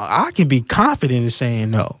 I can be confident in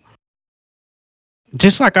saying no.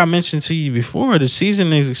 Just like I mentioned to you before, the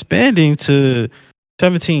season is expanding to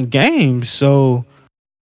 17 games. So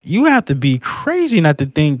you have to be crazy not to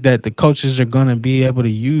think that the coaches are going to be able to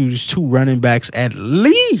use two running backs, at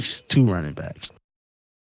least two running backs.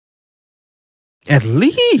 At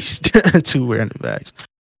least two running backs.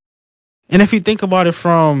 And if you think about it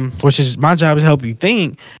from, which is my job is to help you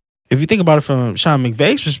think, if you think about it from Sean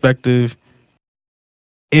McVay's perspective,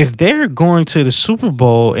 if they're going to the Super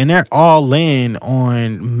Bowl and they're all in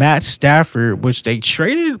on Matt Stafford, which they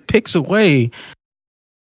traded picks away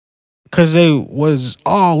because they was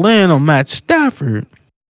all in on Matt Stafford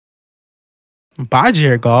by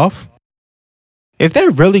Jared Goff. If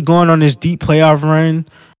they're really going on this deep playoff run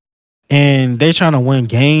and they're trying to win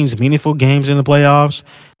games, meaningful games in the playoffs,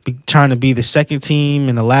 trying to be the second team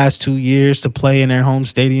in the last 2 years to play in their home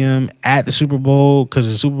stadium at the Super Bowl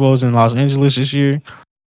because the Super Bowl is in Los Angeles this year,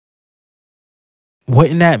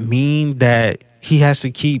 wouldn't that mean that he has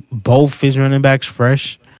to keep both his running backs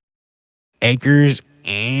fresh, Akers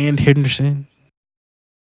and Henderson?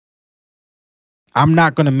 I'm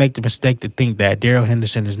not going to make the mistake to think that Darrell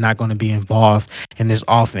Henderson is not going to be involved in this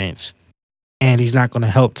offense and he's not going to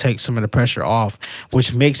help take some of the pressure off,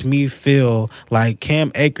 which makes me feel like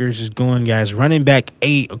Cam Akers is going as running back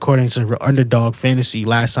 8 according to Underdog Fantasy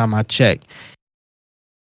last time I checked.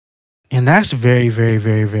 And that's very, very,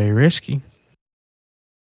 very, very risky.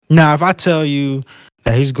 Now, if I tell you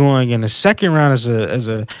that he's going in the second round as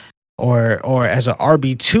a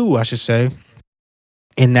RB2, I should say,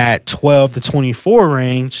 in that 12 to 24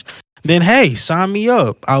 range, then hey, sign me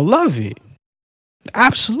up. I love it.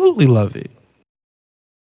 Absolutely love it.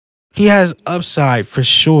 He has upside for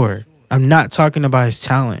sure. I'm not talking about his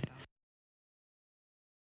talent.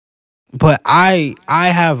 But I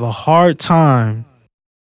have a hard time,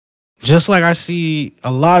 just like I see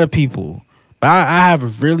a lot of people, but I have a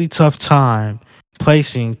really tough time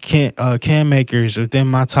placing Cam Akers within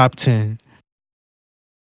my top 10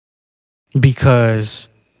 because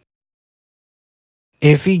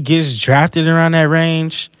if he gets drafted around that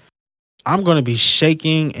range, I'm going to be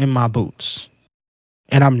shaking in my boots.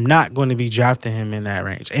 And I'm not going to be drafting him in that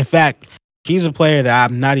range. In fact, he's a player that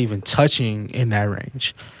I'm not even touching in that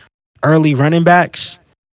range. Early running backs,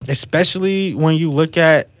 especially when you look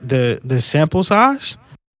at the sample size,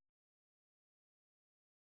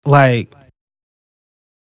 like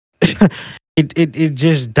it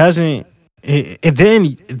just doesn't. It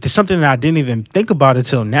then it's something that I didn't even think about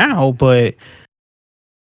until now, but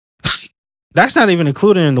That's not even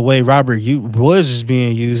included in the way Woods is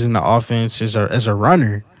being used in the offense as a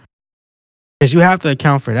runner. Because you have to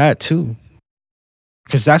account for that too.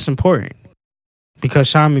 Because that's important. Because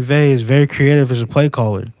Sean McVay is very creative as a play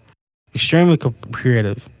caller, extremely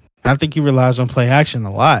creative. I think he relies on play action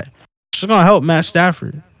a lot. It's going to help Matt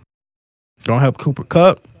Stafford. Going to help Cooper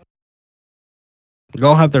Kupp.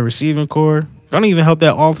 Going to help the receiving core. Going to even help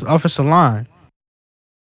that offensive line.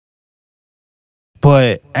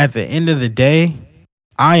 But at the end of the day,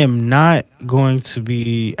 I am not going to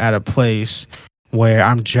be at a place where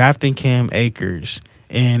I'm drafting Cam Akers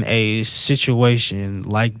in a situation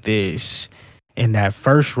like this in that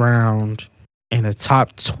first round in the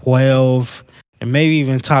top 12 and maybe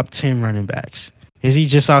even top 10 running backs. Is he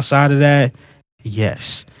just outside of that?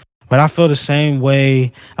 Yes. But I feel the same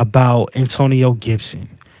way about Antonio Gibson.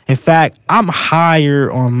 In fact, I'm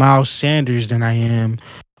higher on Miles Sanders than I am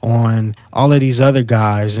on all of these other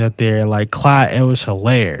guys out there, like Clyde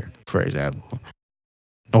Edwards-Helaire, for example,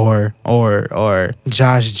 or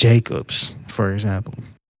Josh Jacobs, for example.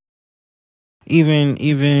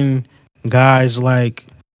 Even guys like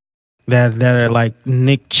that are like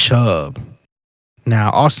Nick Chubb. Now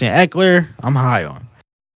Austin Eckler, I'm high on.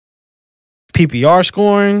 PPR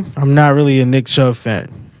scoring, I'm not really a Nick Chubb fan.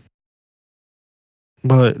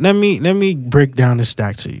 But let me break down the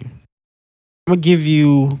stack to you. I'm gonna give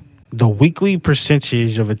you the weekly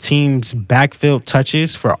percentage of a team's backfield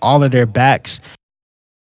touches for all of their backs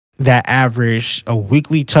that average a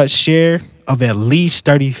weekly touch share of at least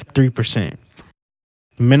 33%,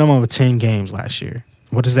 minimum of 10 games last year.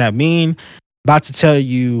 What does that mean? About to tell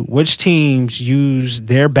you which teams use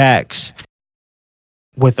their backs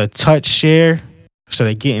with a touch share, so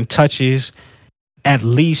they're getting touches at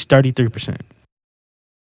least 33%.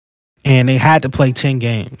 And they had to play 10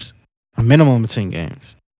 games, a minimum of 10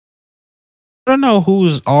 games. I don't know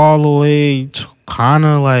who's all the way kind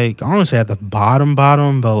of like, I don't want to say at the bottom,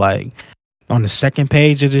 but like on the second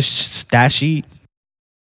page of this stat sheet.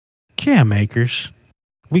 Cam Akers,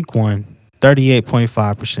 week 1,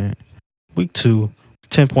 38.5%. Week 2,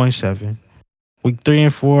 10.7. Week 3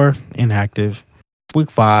 and 4, inactive. Week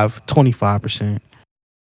 5, 25%.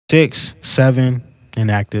 6, 7,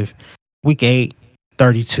 inactive. Week 8,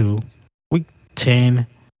 32. Week 10,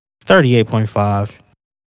 38.5. Week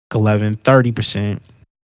 11, 30%.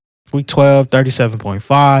 Week 12,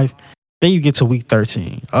 37.5. Then you get to week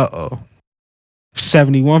 13.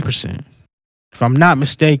 71%. If I'm not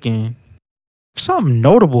mistaken, something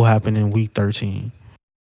notable happened in week 13.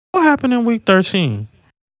 What happened in week 13?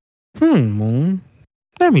 Moon.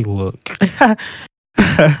 Let me look.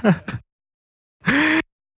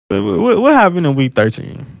 What happened in week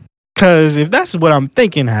 13? Because if that's what I'm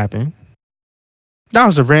thinking happened, that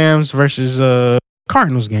was the Rams versus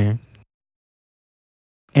Cardinals game.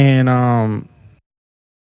 And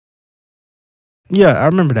yeah, I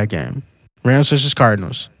remember that game. Rams versus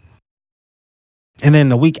Cardinals. And then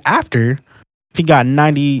the week after, he got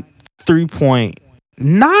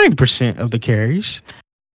 93.9% of the carries.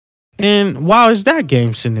 And why is that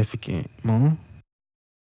game significant, Mo?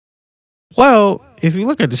 Well, if you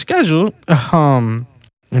look at the schedule, in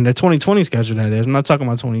the 2020 schedule, that is, I'm not talking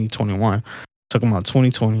about 2021, I'm talking about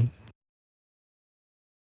 2020.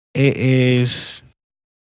 It is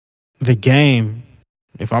the game,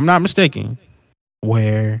 if I'm not mistaken,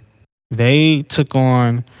 where they took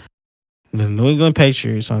on the New England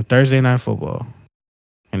Patriots on Thursday Night Football,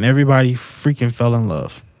 and everybody freaking fell in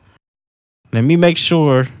love. Let me make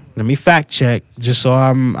sure. Let me fact check, just so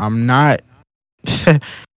I'm not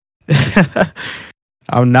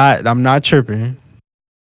I'm not tripping.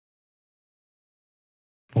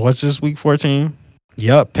 What's this week 14?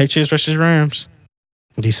 Yup, Patriots versus Rams.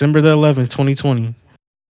 December the 11th, 2020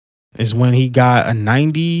 is when he got a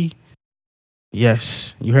 90.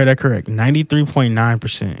 Yes, you heard that correct.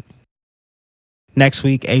 93.9%. Next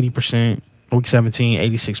week, 80%. Week 17,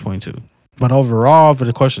 86.2. But overall, for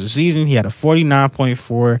the course of the season, he had a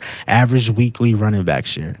 49.4 average weekly running back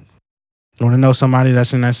share. You want to know somebody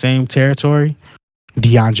that's in that same territory?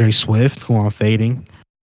 DeAndre Swift, who I'm fading.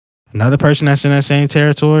 Another person that's in that same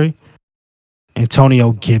territory,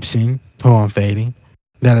 Antonio Gibson, who I'm fading,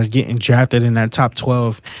 that are getting drafted in that top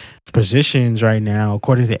 12 positions right now,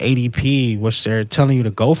 according to ADP, which they're telling you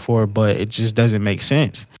to go for, but it just doesn't make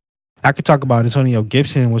sense. I could talk about Antonio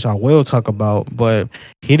Gibson, which I will talk about, but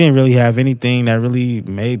he didn't really have anything that really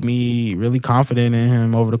made me really confident in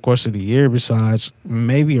him over the course of the year, besides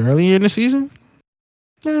maybe earlier in the season.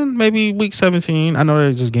 And maybe week 17. I know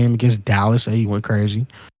there's this game against Dallas that he went crazy.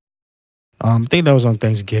 I think that was on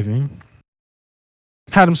Thanksgiving.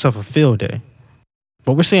 Had himself a field day.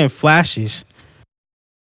 But we're seeing flashes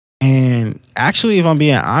And actually, if I'm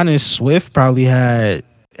being honest, Swift probably had,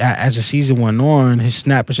 as the season went on, his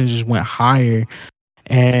snap percentages went higher,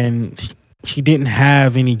 and he didn't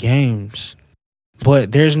have any games.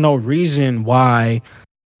 But there's no reason why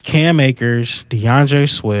Cam Akers, DeAndre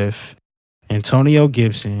Swift, Antonio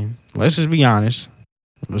Gibson, let's just be honest,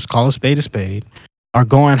 let's call a spade, are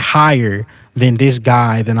going higher than this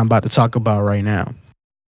guy that I'm about to talk about right now.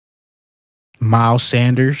 Miles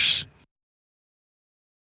Sanders,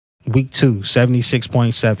 week 2,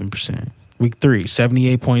 76.7%. Week 3,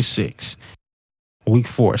 78.6. Week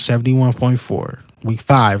 4, 71.4. Week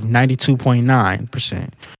 5, 92.9%.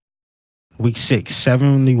 Week 6,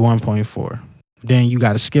 71.4. Then you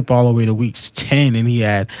got to skip all the way to week 10, and he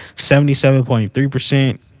had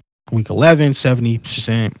 77.3%. Week 11,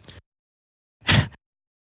 70%.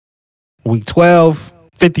 Week 12,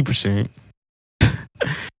 50%.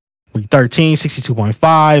 Week 13,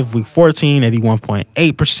 62.5. Week 14,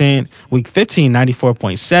 81.8%. Week 15,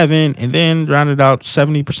 94.7. And then rounded out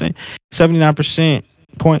 70%,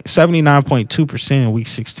 79.2% in week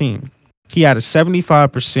 16. He had a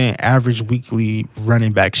 75% average weekly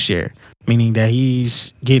running back share, meaning that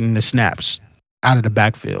he's getting the snaps out of the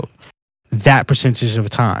backfield that percentage of the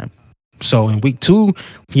time. So in week 2,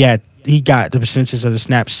 he got the percentage of the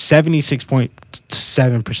snaps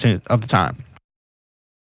 76.7% of the time.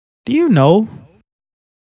 Do you know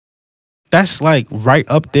that's like right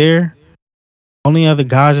up there? Only other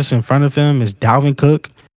guys that's in front of him is Dalvin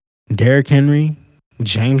Cook, Derrick Henry,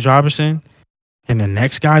 James Robinson, and the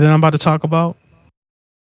next guy that I'm about to talk about,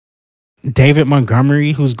 David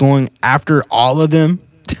Montgomery, who's going after all of them.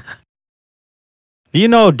 You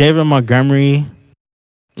know, David Montgomery,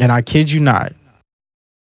 and I kid you not,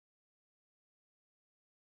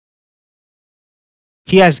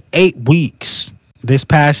 he has 8 weeks this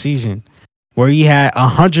past season where he had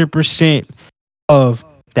 100% of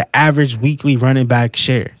the average weekly running back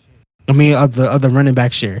share. I mean, of the running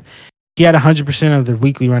back share. He had 100% of the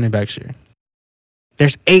weekly running back share.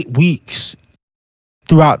 There's 8 weeks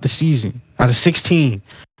throughout the season out of 16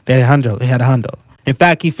 that he had a hundo. In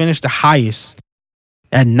fact, he finished the highest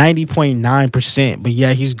at 90.9%, but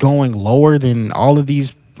yeah, he's going lower than all of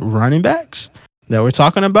these running backs that we're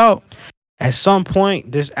talking about. At some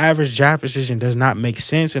point, this average draft position does not make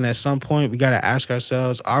sense. And at some point, we got to ask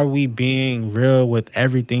ourselves, are we being real with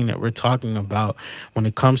everything that we're talking about when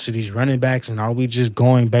it comes to these running backs? And are we just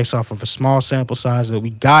going based off of a small sample size that we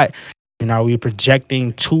got? And are we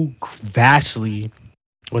projecting too vastly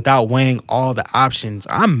without weighing all the options?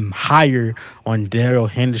 I'm higher on Darrell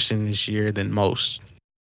Henderson this year than most.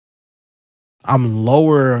 I'm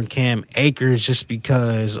lower on Cam Akers just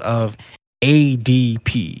because of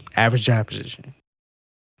ADP, average draft position.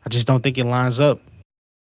 I just don't think it lines up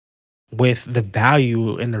with the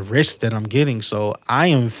value and the risk that I'm getting. So I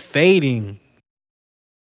am fading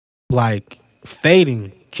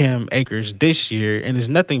Cam Akers this year, and it's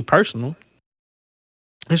nothing personal.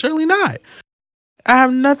 It's really not. I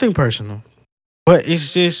have nothing personal, but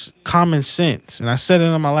it's just common sense. And I said it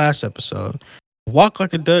on my last episode. Walk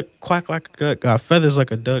like a duck, quack like a duck, got feathers like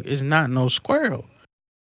a duck is not no squirrel.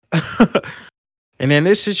 And in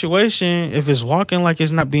this situation, if it's walking like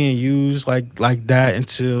it's not being used like that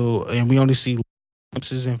until, and we only see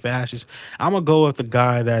glimpses and flashes, I'm gonna go with the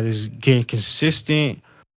guy that is getting consistent.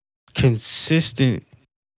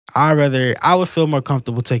 I would feel more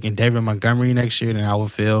comfortable taking David Montgomery next year than I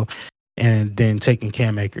would feel, and then taking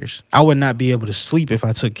Cam Akers. I would not be able to sleep if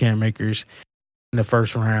I took Cam Akers in the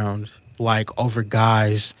first round, like over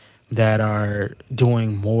guys that are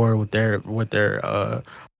doing more with their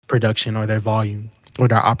production or their volume or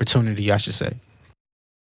their opportunity, I should say.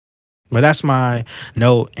 But that's my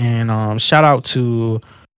note. And shout out to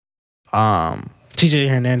TJ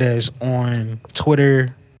Hernandez on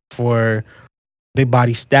Twitter for Big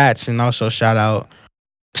Body Stats, and also shout out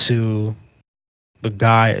to the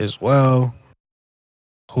guy as well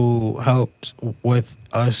who helped with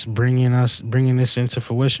bringing this into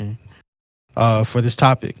fruition for this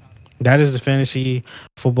topic. That is the fantasy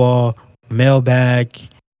football mailbag.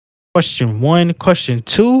 Question 1, question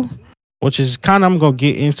 2, which is kind of I'm gonna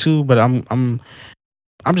get into, but I'm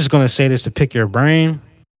just gonna say this to pick your brain.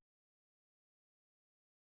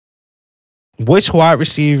 Which wide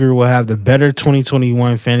receiver will have the better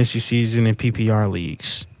 2021 fantasy season in PPR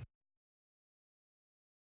leagues?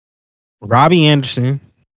 Robbie Anderson,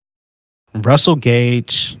 Russell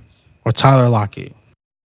Gage, or Tyler Lockett?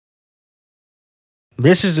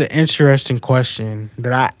 This is an interesting question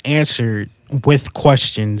that I answered with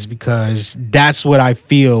questions because that's what I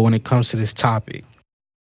feel when it comes to this topic.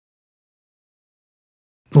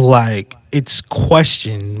 Like, it's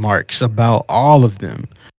question marks about all of them.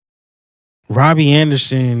 Robbie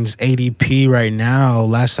Anderson's ADP right now,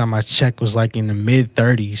 last time I checked, was like in the mid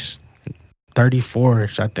 30s, 34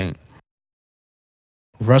 ish, I think.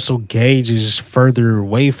 Russell Gage is further,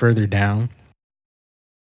 way further down.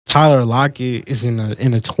 Tyler Lockett is in the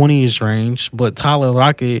 20s range, but Tyler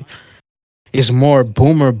Lockett is more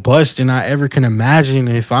boomer bust than I ever can imagine.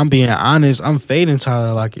 If I'm being honest, I'm fading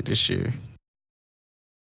Tyler Lockett this year.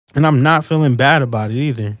 And I'm not feeling bad about it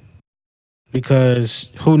either.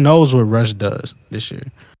 Because who knows what Russ does this year.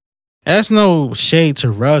 That's no shade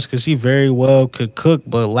to Russ because he very well could cook,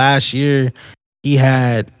 but last year he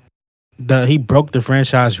had he broke the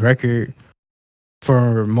franchise record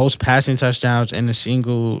for most passing touchdowns in a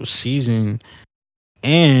single season,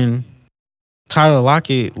 and Tyler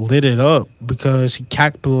Lockett lit it up because he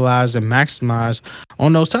capitalized and maximized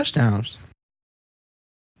on those touchdowns.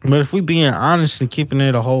 But if we being honest and keeping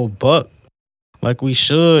it a whole buck, like we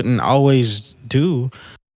should and always do,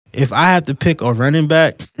 if I had to pick a running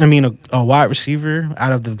back, a wide receiver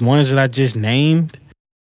out of the ones that I just named,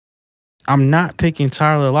 I'm not picking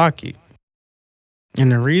Tyler Lockett.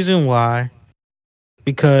 And the reason why,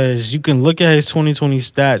 because you can look at his 2020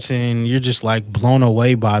 stats and you're just like blown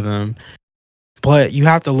away by them. But you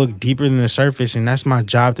have to look deeper than the surface, and that's my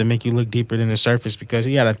job to make you look deeper than the surface because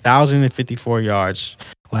he had 1,054 yards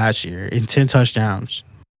last year and 10 touchdowns.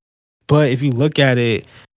 But if you look at it,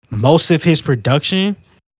 most of his production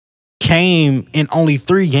came in only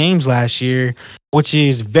 3 games last year, which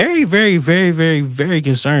is very, very, very, very, very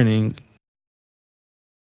concerning.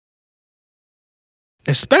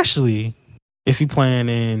 Especially if you're playing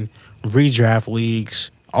in redraft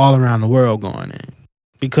leagues all around the world going in.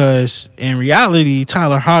 Because in reality,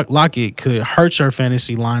 Tyler Lockett could hurt your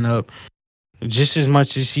fantasy lineup just as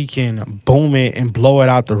much as he can boom it and blow it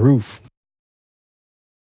out the roof.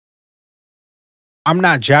 I'm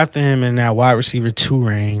not drafting him in that wide receiver 2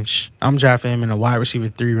 range. I'm drafting him in a wide receiver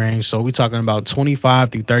 3 range. So we're talking about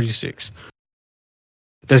 25 through 36.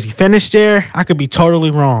 Does he finish there? I could be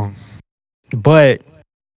totally wrong. But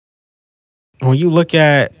when you look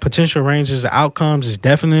at potential ranges of outcomes, it's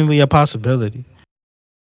definitely a possibility.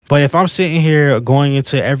 But if I'm sitting here going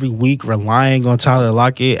into every week relying on Tyler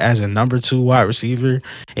Lockett as a number 2 wide receiver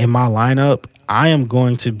in my lineup, I am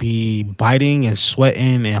going to be biting and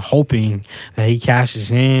sweating and hoping that he cashes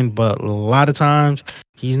in. But a lot of times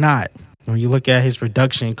he's not. When you look at his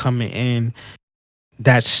production coming in,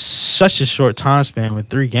 that's such a short time span with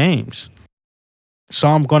 3 games. So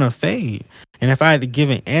I'm going to fade. And if I had to give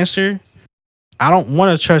an answer, I don't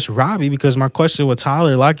want to trust Robbie because my question with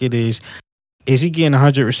Tyler Lockett is he getting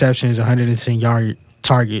 100 receptions, 110 yard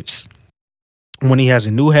targets when he has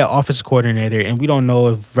a new head office coordinator and we don't know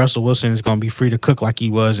if Russell Wilson is going to be free to cook like he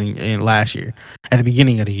was in last year at the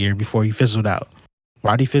beginning of the year before he fizzled out?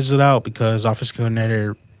 Why'd he fizzle out? Because office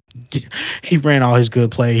coordinator, he ran all his good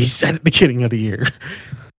plays at the beginning of the year.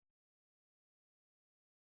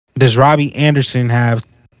 Does Robbie Anderson have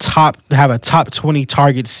a top 20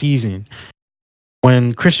 target season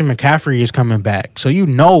when Christian McCaffrey is coming back? So you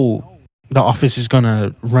know the offense is going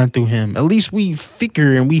to run through him. At least we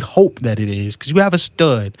figure and we hope that it is because you have a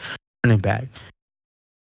stud running back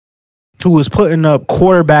who is putting up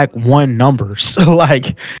quarterback 1 numbers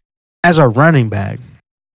like as a running back.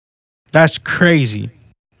 That's crazy.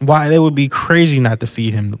 Why they would be crazy not to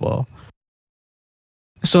feed him the ball.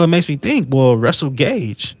 So it makes me think, well, Russell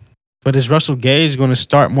Gage. But is Russell Gage going to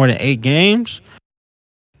start more than 8 games?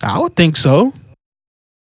 I would think so.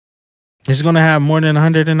 Is he going to have more than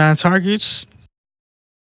 109 targets?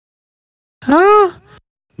 Huh?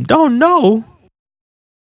 Don't know.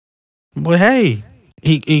 But hey,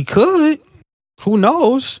 he could. Who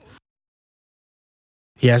knows?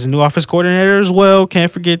 He has a new office coordinator as well.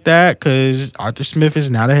 Can't forget that because Arthur Smith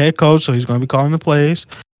is now the head coach, so he's going to be calling the plays.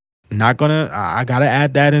 I got to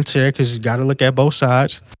add that into there because you got to look at both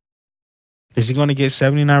sides. Is he going to get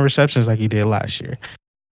 79 receptions like he did last year?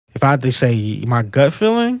 If I had to say my gut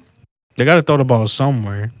feeling, they got to throw the ball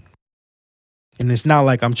somewhere. And it's not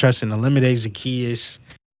like I'm trusting Olamide Zaccheaus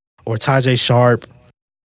or Tajay Sharp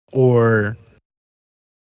or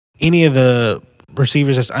any of the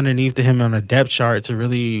receivers that's underneath him on a depth chart to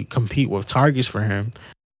really compete with targets for him.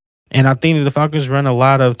 And I think that the Falcons run a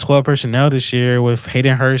lot of 12 personnel this year with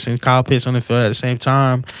Hayden Hurst and Kyle Pitts on the field at the same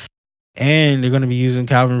time. And they're going to be using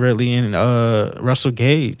Calvin Ridley and Russell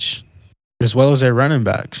Gage, as well as their running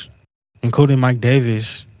backs, including Mike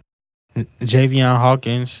Davis, Javion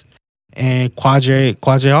Hawkins, and Quadre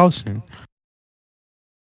Holson.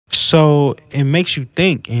 So it makes you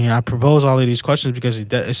think, and I propose all of these questions because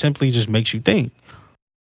it simply just makes you think.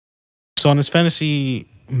 So on this fantasy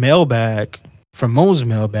mailbag, from Moon's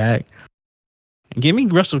mailbag, Give me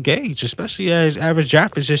Russell Gage, especially as average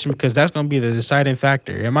draft position, because that's going to be the deciding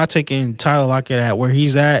factor. Am I taking Tyler Lockett at where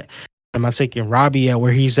he's at? Am I taking Robbie at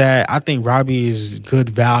where he's at? I think Robbie is good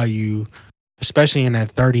value, especially in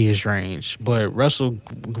that 30ish range. But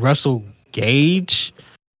Russell Gage,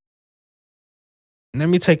 let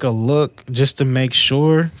me take a look just to make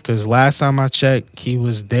sure, because last time I checked, he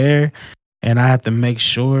was there, and I have to make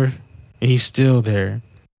sure he's still there.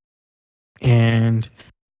 And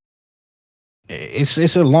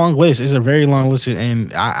it's a long list. It's a very long list,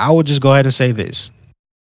 and I would just go ahead and say this: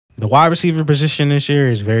 the wide receiver position this year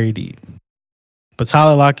is very deep. But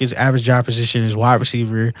Tyler Lockett's average job position is wide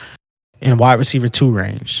receiver in wide receiver 2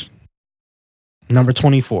 range, number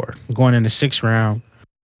 24, going in the 6th round.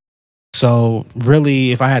 So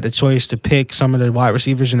really, if I had the choice to pick some of the wide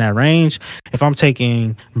receivers in that range, if I'm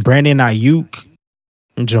taking Brandon Ayuk,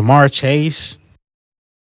 Jamar Chase,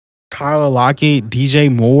 Tyler Lockett,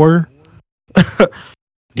 DJ Moore,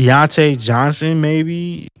 Deontay Johnson,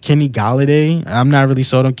 maybe Kenny Galladay. I'm not really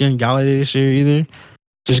sold on Kenny Galladay this year either,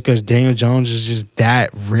 just because Daniel Jones is just that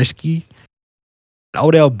risky.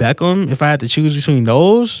 Odell Beckham, if I had to choose between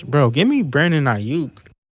those, bro, give me Brandon Ayuk.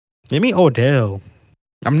 Give me Odell.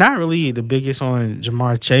 I'm not really the biggest on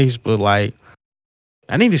Jamar Chase, but like,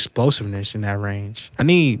 I need explosiveness in that range. I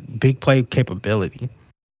need big play capability.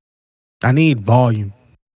 I need volume.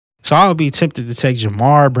 So I would be tempted to take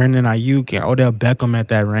Jamar, Brandon Ayuk, and Odell Beckham at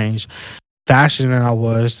that range faster than I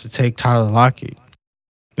was to take Tyler Lockett.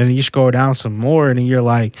 Then you scroll down some more, and then you're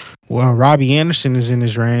like, well, Robbie Anderson is in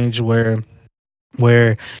this range where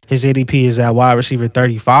his ADP is at wide receiver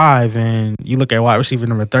 35, and you look at wide receiver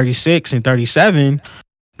number 36 and 37.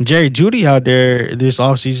 Jerry Judy out there this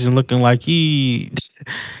offseason looking like he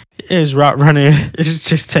is route running, is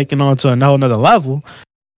just taking on to a whole nother level.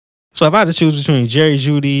 So if I had to choose between Jerry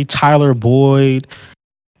Judy, Tyler Boyd,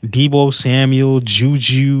 Deebo Samuel,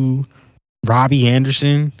 Juju, Robbie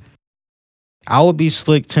Anderson, I would be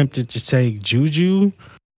slick tempted to take Juju.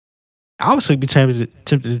 I would slick be tempted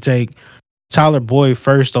to take Tyler Boyd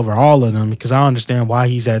first over all of them, because I understand why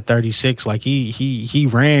he's at 36. Like he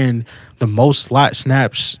ran the most slot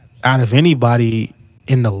snaps out of anybody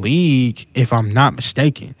in the league, if I'm not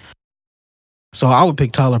mistaken. So I would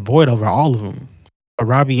pick Tyler Boyd over all of them. But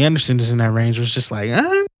Robbie Anderson is in that range. Was just like,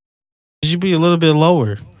 should be a little bit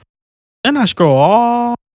lower. Then I scroll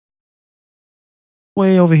all the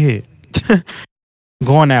way over here,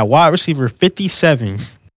 going at wide receiver 57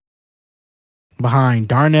 behind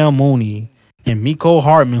Darnell Mooney and Miko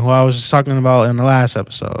Hartman, who I was just talking about in the last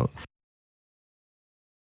episode.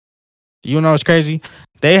 You know what's crazy?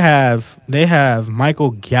 They have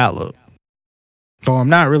Michael Gallup. So I'm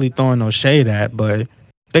not really throwing no shade at, but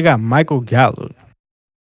they got Michael Gallup,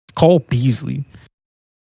 Cole Beasley,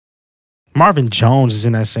 Marvin Jones is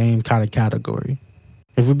in that same kind of category.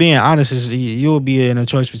 If we're being honest, you will be in a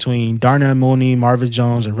choice between Darnell Mooney, Marvin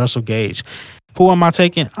Jones, and Russell Gage. Who am I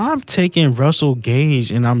taking? I'm taking Russell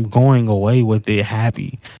Gage, and I'm going away with it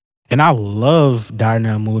happy. And I love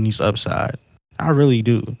Darnell Mooney's upside. I really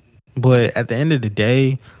do. But at the end of the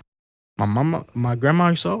day, my grandma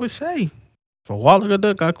used to always say, if I walk like a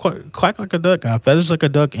duck, I quack like a duck, I feathers like a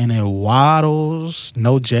duck, and it waddles,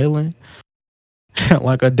 no Jalen,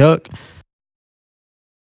 like a duck.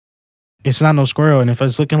 It's not no squirrel. And if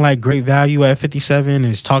it's looking like great value at 57,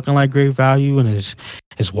 it's talking like great value, and it's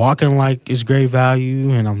walking like it's great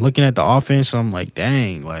value, and I'm looking at the offense, and I'm like,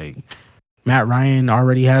 dang, like Matt Ryan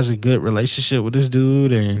already has a good relationship with this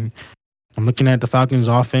dude, and I'm looking at the Falcons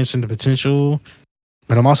offense and the potential,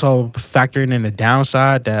 but I'm also factoring in the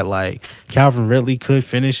downside that like Calvin Ridley could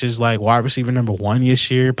finish as like wide receiver number 1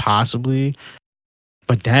 this year, possibly.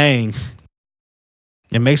 But dang,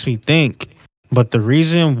 it makes me think. But the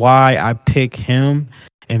reason why I pick him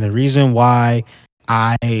and the reason why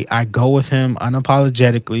I go with him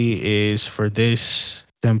unapologetically is for this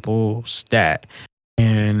simple stat.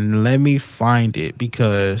 And let me find it,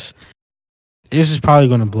 because this is probably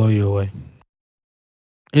going to blow you away.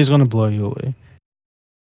 It's going to blow you away.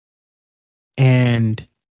 And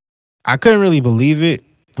I couldn't really believe it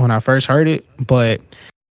when I first heard it, but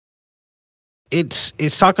it's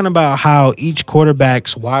talking about how each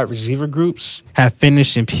quarterback's wide receiver groups have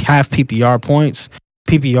finished in half PPR points.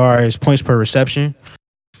 PPR is points per reception,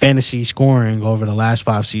 fantasy scoring over the last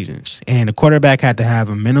 5 seasons. And the quarterback had to have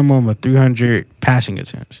a minimum of 300 passing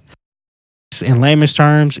attempts. In layman's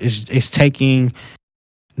terms, it's taking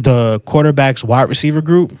the quarterback's wide receiver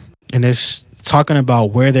group, and it's talking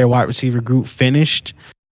about where their wide receiver group finished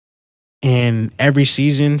in every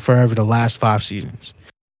season for over the last 5 seasons.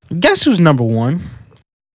 Guess who's number 1?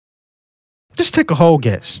 Just take a whole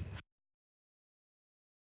guess.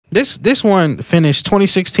 This one finished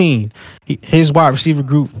 2016. His wide receiver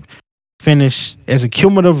group finished as a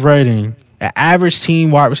cumulative rating, an average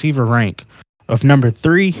team wide receiver rank of number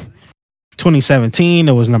 3. 2017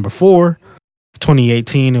 it was number 4.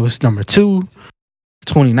 2018 it was number 2.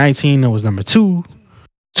 2019 it was number 2.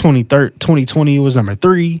 2020 it was number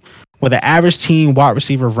 3. With an average team wide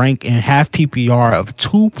receiver rank in half PPR of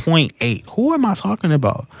 2.8. Who am I talking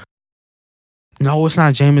about? No, it's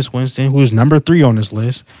not Jameis Winston, who's number 3 on this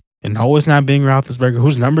list. And no, it's not Ben Roethlisberger,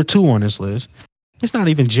 who's number 2 on this list. It's not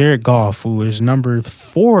even Jared Goff, who is number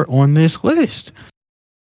 4 on this list.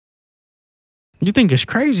 You think it's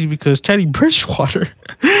crazy because Teddy Bridgewater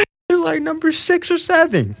is like number 6 or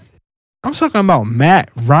 7. I'm talking about Matt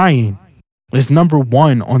Ryan is number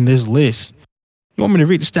 1 on this list. You want me to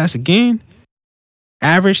read the stats again?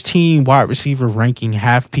 Average team wide receiver ranking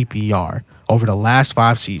half PPR over the last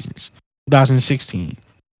 5 seasons. 2016,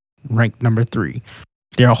 ranked number 3.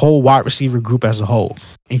 Their whole wide receiver group as a whole.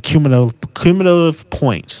 And cumulative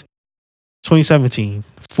points. 2017,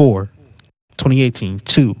 4. 2018,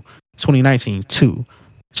 2. 2019, 2.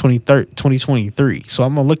 2023. So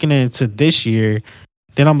I'm looking into this year.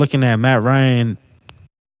 Then I'm looking at Matt Ryan,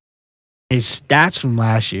 his stats from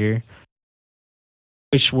last year,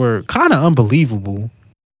 which were kind of unbelievable.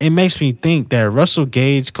 It makes me think that Russell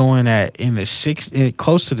Gage going at in the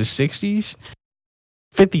close to the 60s,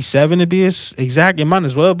 57 to be exact. It might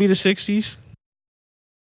as well be the 60s.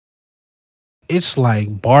 It's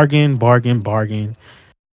like bargain, bargain, bargain.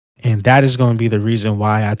 And that is going to be the reason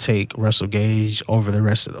why I take Russell Gage over the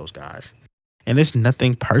rest of those guys. And it's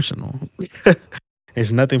nothing personal.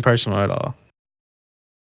 It's nothing personal at all.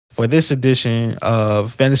 For this edition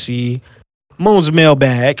of Fantasy Moon's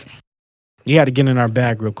Mailbag, you had to get in our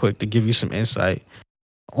bag real quick to give you some insight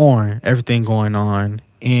on everything going on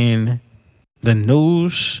in the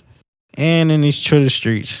news and in these Twitter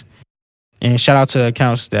streets. And shout out to the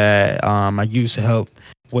accounts that I use to help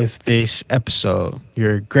with this episode.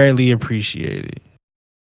 You're greatly appreciated.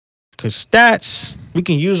 Because stats, we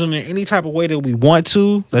can use them in any type of way that we want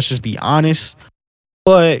to. Let's just be honest.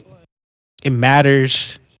 But it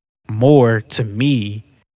matters more to me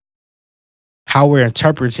how we're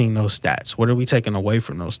interpreting those stats. What are we taking away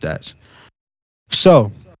from those stats?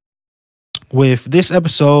 So, with this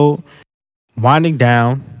episode winding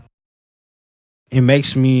down, it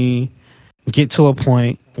makes me get to a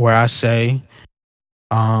point where I say,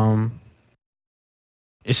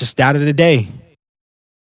 it's a stat of the day.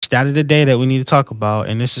 Stat of the day that we need to talk about.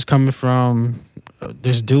 And this is coming from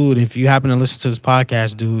this dude. If you happen to listen to this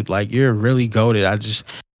podcast, dude, like you're really goated.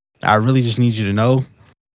 I really just need you to know.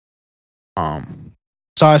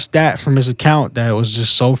 Saw a stat from his account that was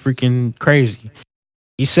just so freaking crazy.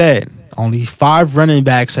 He said only 5 running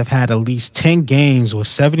backs have had at least 10 games with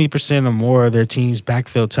 70% or more of their team's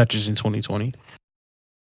backfield touches in 2020.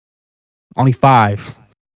 Only 5.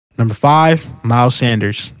 Number 5, Miles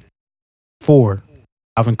Sanders. 4,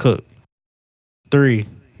 Alvin Cook. 3,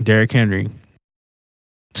 Derrick Henry.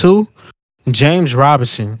 2, James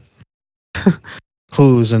Robinson,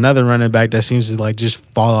 who's another running back that seems to like just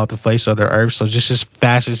fall off the face of the earth. So just as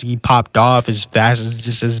fast as he popped off, as fast as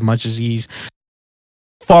just as much as he's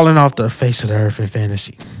falling off the face of the earth in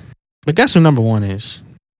fantasy. But guess who number 1 is?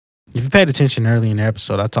 If you paid attention early in the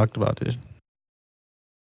episode, I talked about this.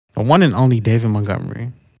 The one and only David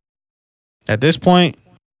Montgomery. At this point,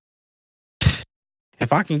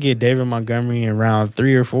 if I can get David Montgomery in round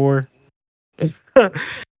 3 or 4,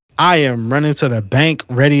 I am running to the bank,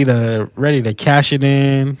 ready to cash it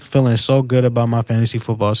in, feeling so good about my fantasy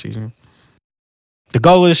football season. The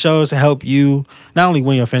goal of the show is to help you not only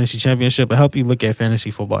win your fantasy championship, but help you look at fantasy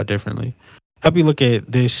football differently. Help you look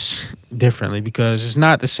at this differently because it's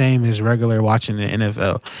not the same as regular watching the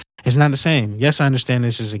NFL. It's not the same. Yes, I understand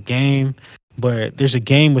this is a game, but there's a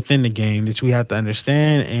game within the game that we have to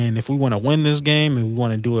understand. And if we want to win this game and we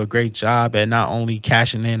want to do a great job at not only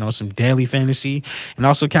cashing in on some daily fantasy and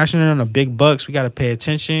also cashing in on the big bucks, we got to pay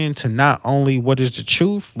attention to not only what is the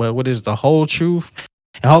truth, but what is the whole truth.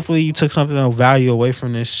 And hopefully you took something of value away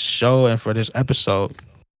from this show and for this episode.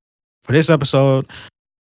 For this episode,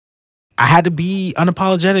 I had to be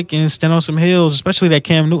unapologetic and stand on some hills, especially that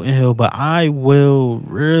Cam Newton hill, but I will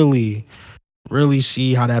really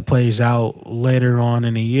see how that plays out later on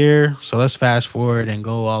in the year. So let's fast forward and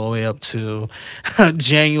go all the way up to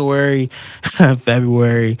January,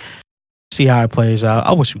 February, see how it plays out.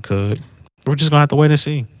 I wish we could. We're just going to have to wait and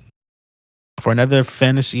see. For another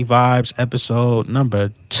Fantasy Vibes episode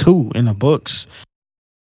number 2 in the books.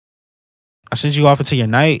 I send you off into your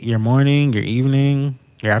night, your morning, your evening,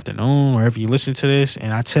 your afternoon, wherever you listen to this.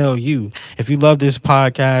 And I tell you, if you love this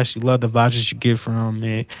podcast, you love the vibes that you get from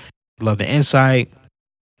it, you love the insight,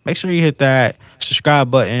 make sure you hit that subscribe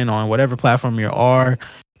button on whatever platform you are.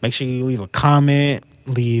 Make sure you leave a comment,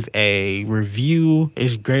 leave a review.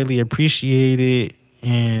 It's greatly appreciated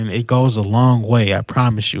and it goes a long way. I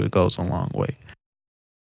promise you, it goes a long way.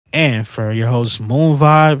 And for your host, Moon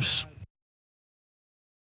Vibes,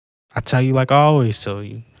 I tell you like I always tell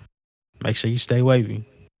you, make sure you stay wavy.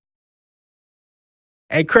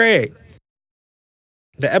 Hey, Craig,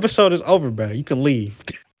 the episode is over, bro. You can leave.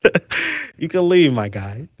 You can leave, my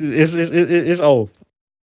guy. It's over.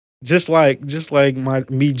 Just like my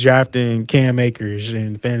me drafting Cam Akers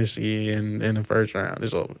in fantasy in the first round.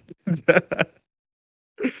 It's over.